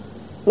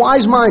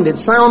 Wise-minded,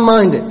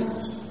 sound-minded,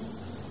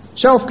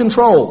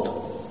 self-controlled,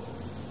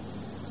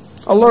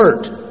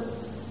 alert,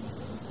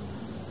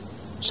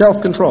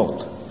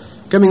 self-controlled.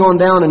 Coming on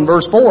down in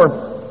verse 4,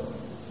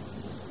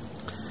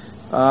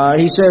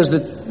 he says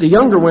that the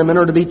younger women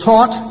are to be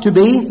taught to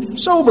be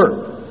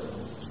sober.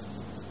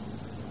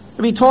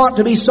 To be taught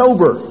to be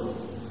sober.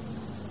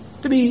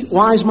 To be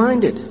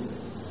wise-minded.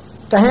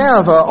 To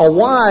have a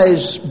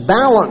wise,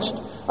 balanced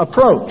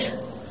approach.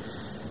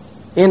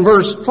 In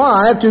verse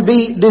 5, to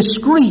be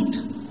discreet,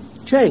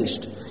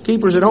 chaste.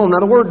 Keepers at home. Now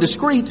the word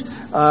discreet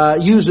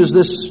uses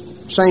this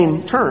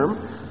same term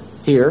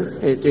here.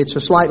 It's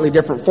a slightly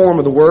different form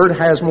of the word. It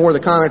has more the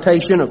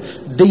connotation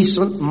of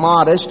decent,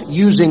 modest,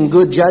 using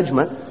good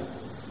judgment.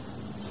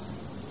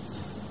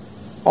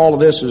 All of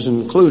this is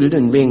included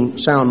in being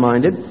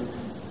sound-minded.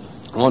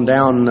 On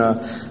down,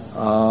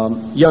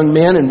 young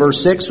men in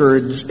verse 6 are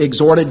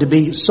exhorted to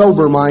be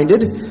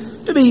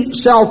sober-minded, to be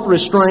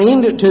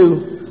self-restrained,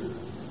 to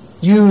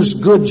use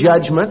good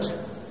judgment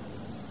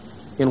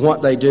in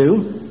what they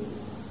do.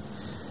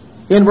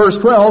 In verse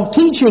 12,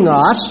 teaching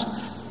us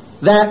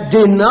that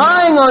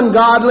denying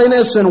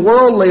ungodliness and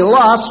worldly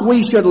lusts,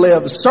 we should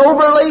live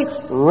soberly,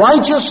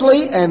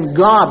 righteously, and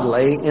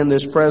godly in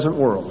this present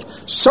world.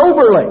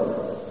 Soberly,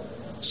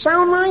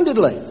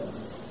 sound-mindedly,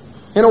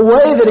 in a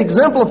way that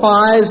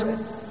exemplifies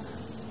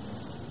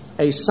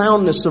a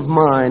soundness of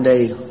mind,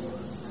 a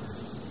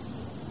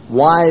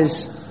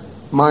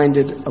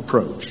wise-minded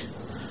approach.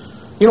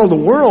 You know, the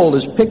world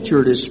is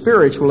pictured as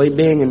spiritually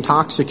being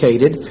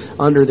intoxicated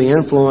under the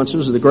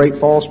influences of the great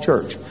false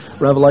church.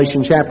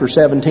 Revelation chapter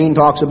 17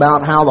 talks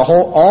about how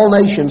all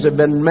nations have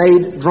been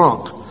made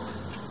drunk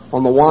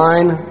on the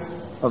wine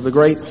of the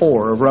great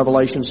whore of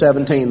Revelation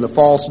 17. The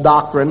false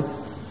doctrine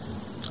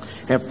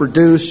have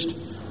produced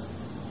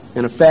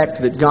an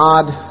effect that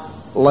God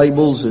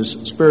labels as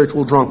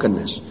spiritual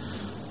drunkenness,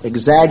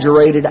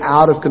 exaggerated,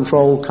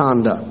 out-of-control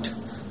conduct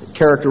that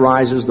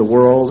characterizes the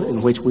world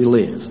in which we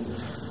live.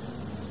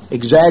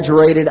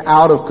 Exaggerated,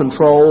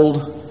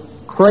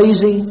 out-of-control,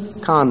 crazy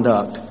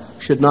conduct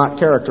should not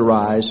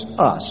characterize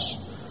us.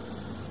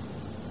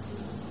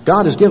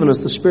 God has given us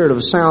the spirit of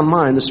a sound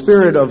mind, the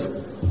spirit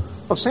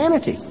of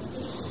sanity,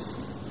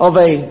 of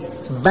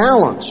a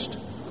balanced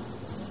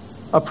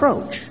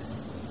approach.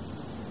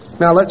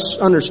 Now let's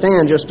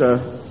understand just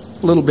a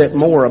little bit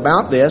more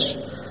about this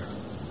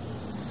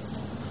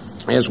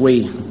as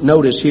we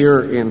notice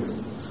here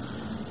in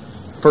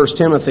 1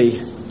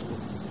 Timothy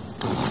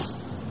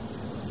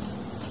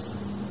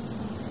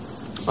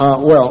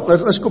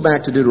Let's go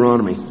back to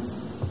Deuteronomy.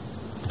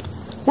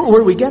 Where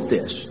do we get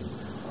this?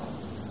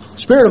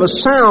 Spirit of a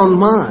sound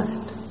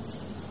mind.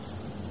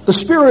 The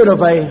spirit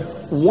of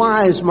a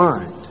wise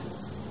mind.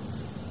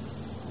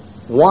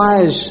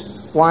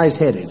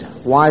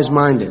 Wise-headed,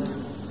 wise-minded.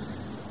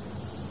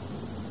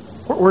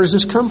 Where does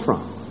this come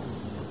from?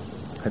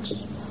 That's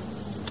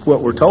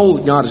what we're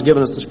told God has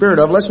given us the spirit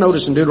of. Let's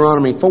notice in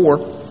Deuteronomy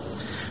 4.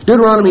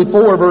 Deuteronomy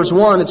 4 verse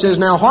 1, it says,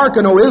 Now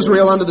hearken, O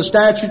Israel, unto the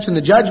statutes and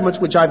the judgments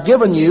which I've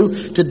given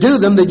you, to do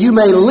them, that you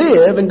may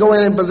live and go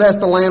in and possess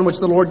the land which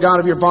the Lord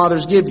God of your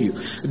fathers give you.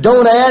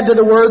 Don't add to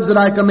the words that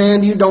I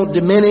command you. Don't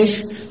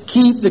diminish.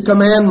 Keep the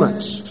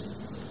commandments.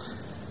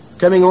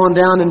 Coming on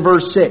down in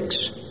verse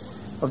 6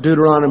 of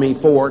Deuteronomy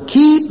 4.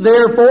 Keep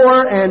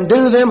therefore and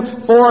do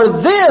them,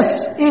 for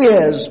this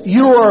is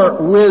your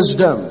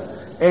wisdom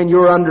and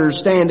your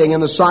understanding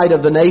in the sight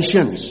of the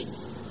nations.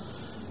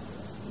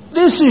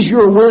 This is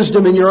your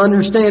wisdom and your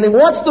understanding.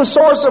 What's the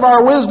source of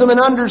our wisdom and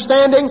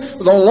understanding?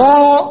 The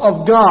law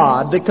of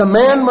God, the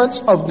commandments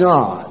of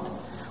God.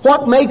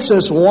 What makes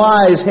us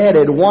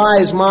wise-headed,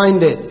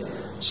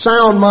 wise-minded,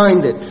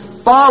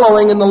 sound-minded,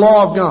 following in the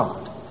law of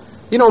God?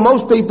 You know,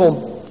 most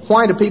people,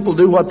 why do people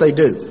do what they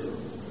do?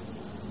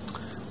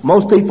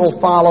 Most people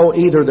follow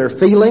either their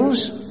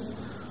feelings,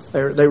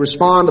 they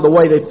respond to the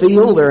way they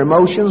feel, their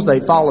emotions,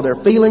 they follow their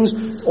feelings,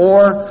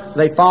 or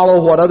they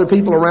follow what other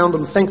people around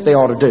them think they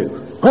ought to do.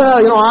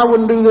 Well, you know, I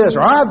wouldn't do this,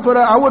 or I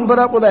wouldn't put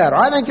up with that, or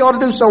I think you ought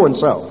to do so and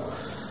so.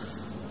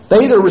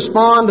 They either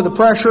respond to the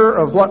pressure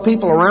of what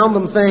people around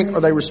them think,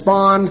 or they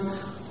respond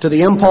to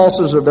the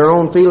impulses of their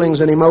own feelings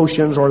and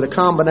emotions, or the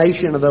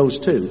combination of those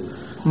two.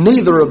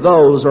 Neither of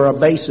those are a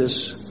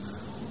basis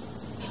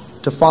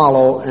to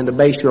follow and to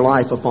base your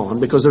life upon,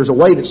 because there's a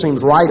way that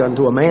seems right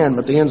unto a man,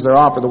 but the ends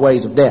thereof are the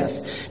ways of death.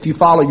 If you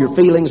follow your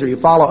feelings or you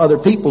follow other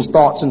people's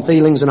thoughts and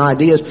feelings and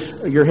ideas,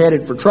 you're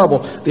headed for trouble.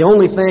 The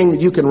only thing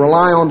that you can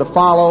rely on to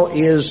follow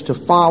is to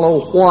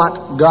follow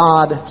what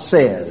God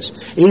says.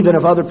 Even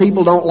if other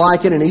people don't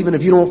like it, and even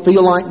if you don't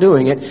feel like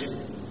doing it,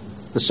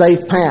 the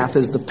safe path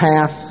is the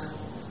path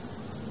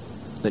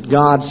that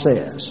God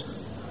says.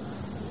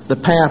 The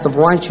path of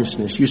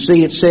righteousness. You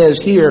see, it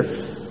says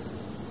here,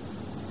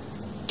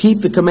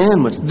 keep the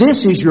commandments.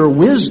 This is your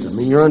wisdom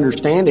and your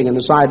understanding in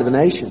the sight of the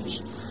nations.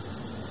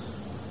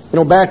 You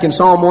know, back in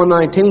Psalm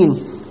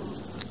 119,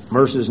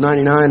 verses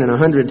 99 and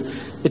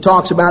 100, it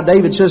talks about,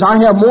 David says, I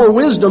have more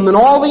wisdom than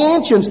all the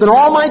ancients, than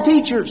all my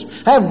teachers.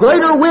 I have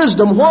greater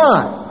wisdom.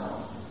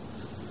 Why?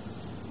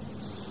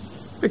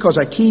 Because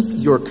I keep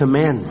your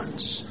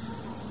commandments.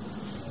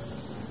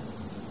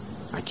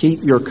 I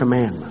keep your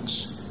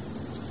commandments.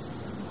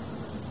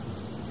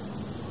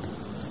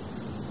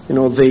 You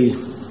know,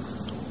 the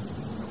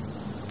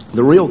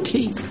real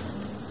key.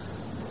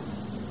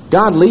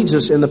 God leads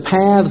us in the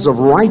paths of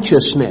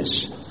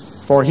righteousness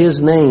for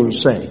His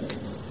name's sake.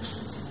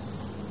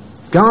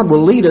 God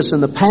will lead us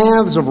in the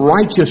paths of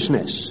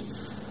righteousness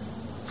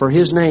for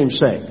His name's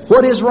sake.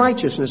 What is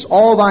righteousness?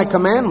 All thy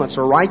commandments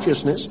are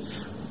righteousness.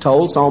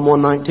 Told Psalm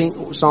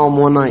 119,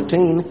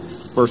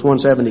 verse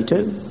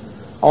 172.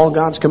 All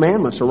God's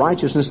commandments are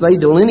righteousness. They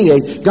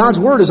delineate. God's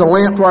Word is a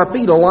lamp to our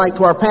feet, a light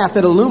to our path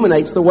that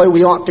illuminates the way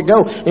we ought to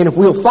go. And if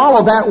we'll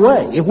follow that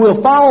way, if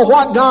we'll follow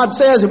what God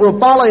says, if we'll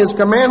follow His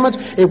commandments,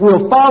 if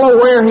we'll follow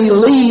where He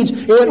leads,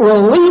 it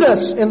will lead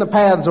us in the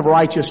paths of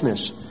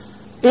righteousness.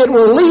 It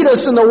will lead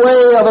us in the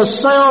way of a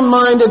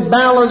sound-minded,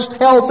 balanced,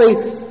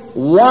 healthy,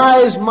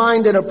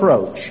 wise-minded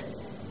approach.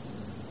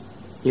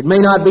 It may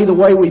not be the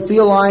way we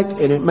feel like,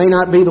 and it may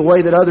not be the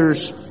way that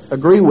others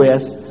agree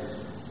with,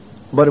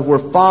 but if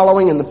we're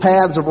following in the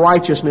paths of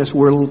righteousness,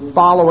 we're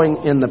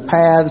following in the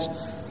paths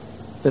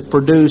that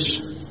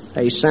produce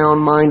a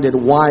sound-minded,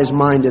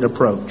 wise-minded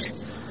approach.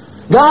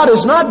 God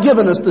has not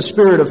given us the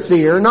spirit of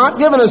fear, not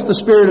given us the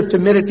spirit of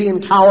timidity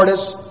and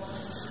cowardice,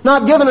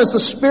 not given us the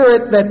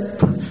spirit that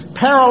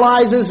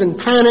paralyzes and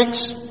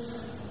panics,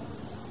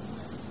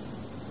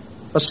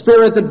 a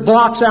spirit that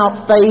blocks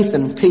out faith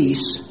and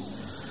peace.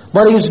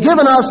 But He's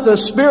given us the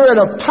spirit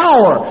of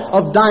power,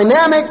 of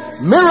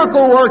dynamic,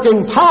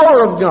 miracle-working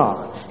power of God.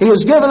 He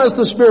has given us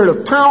the spirit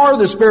of power,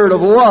 the spirit of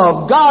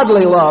love,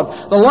 godly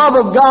love, the love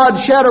of God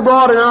shed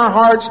abroad in our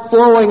hearts,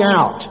 flowing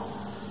out.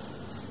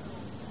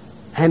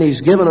 And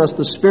He's given us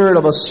the spirit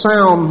of a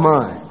sound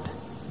mind,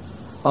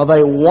 of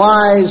a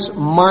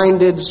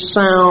wise-minded,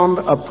 sound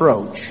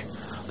approach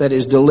that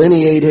is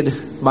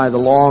delineated by the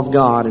law of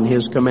God and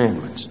His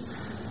commandments.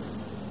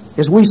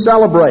 As we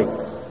celebrate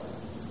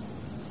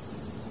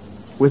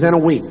within a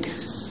week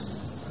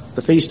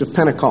the Feast of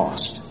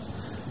Pentecost,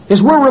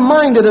 as we're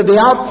reminded of the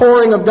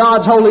outpouring of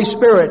God's Holy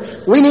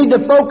Spirit, we need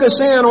to focus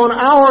in on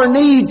our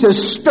need to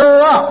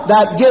stir up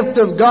that gift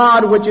of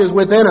God which is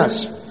within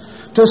us.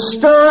 To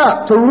stir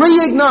up, to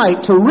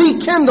reignite, to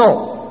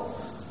rekindle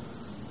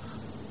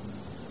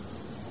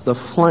the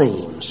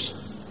flames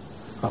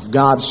of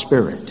God's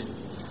Spirit.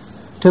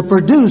 To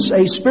produce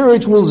a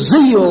spiritual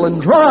zeal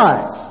and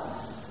drive.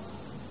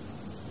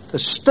 To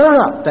stir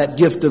up that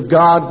gift of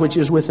God which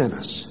is within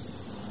us.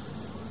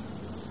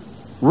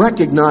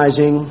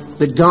 recognizing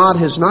that God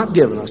has not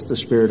given us the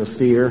spirit of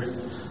fear,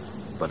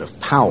 but of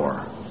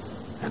power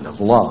and of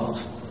love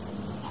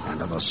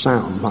and of a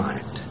sound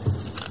mind.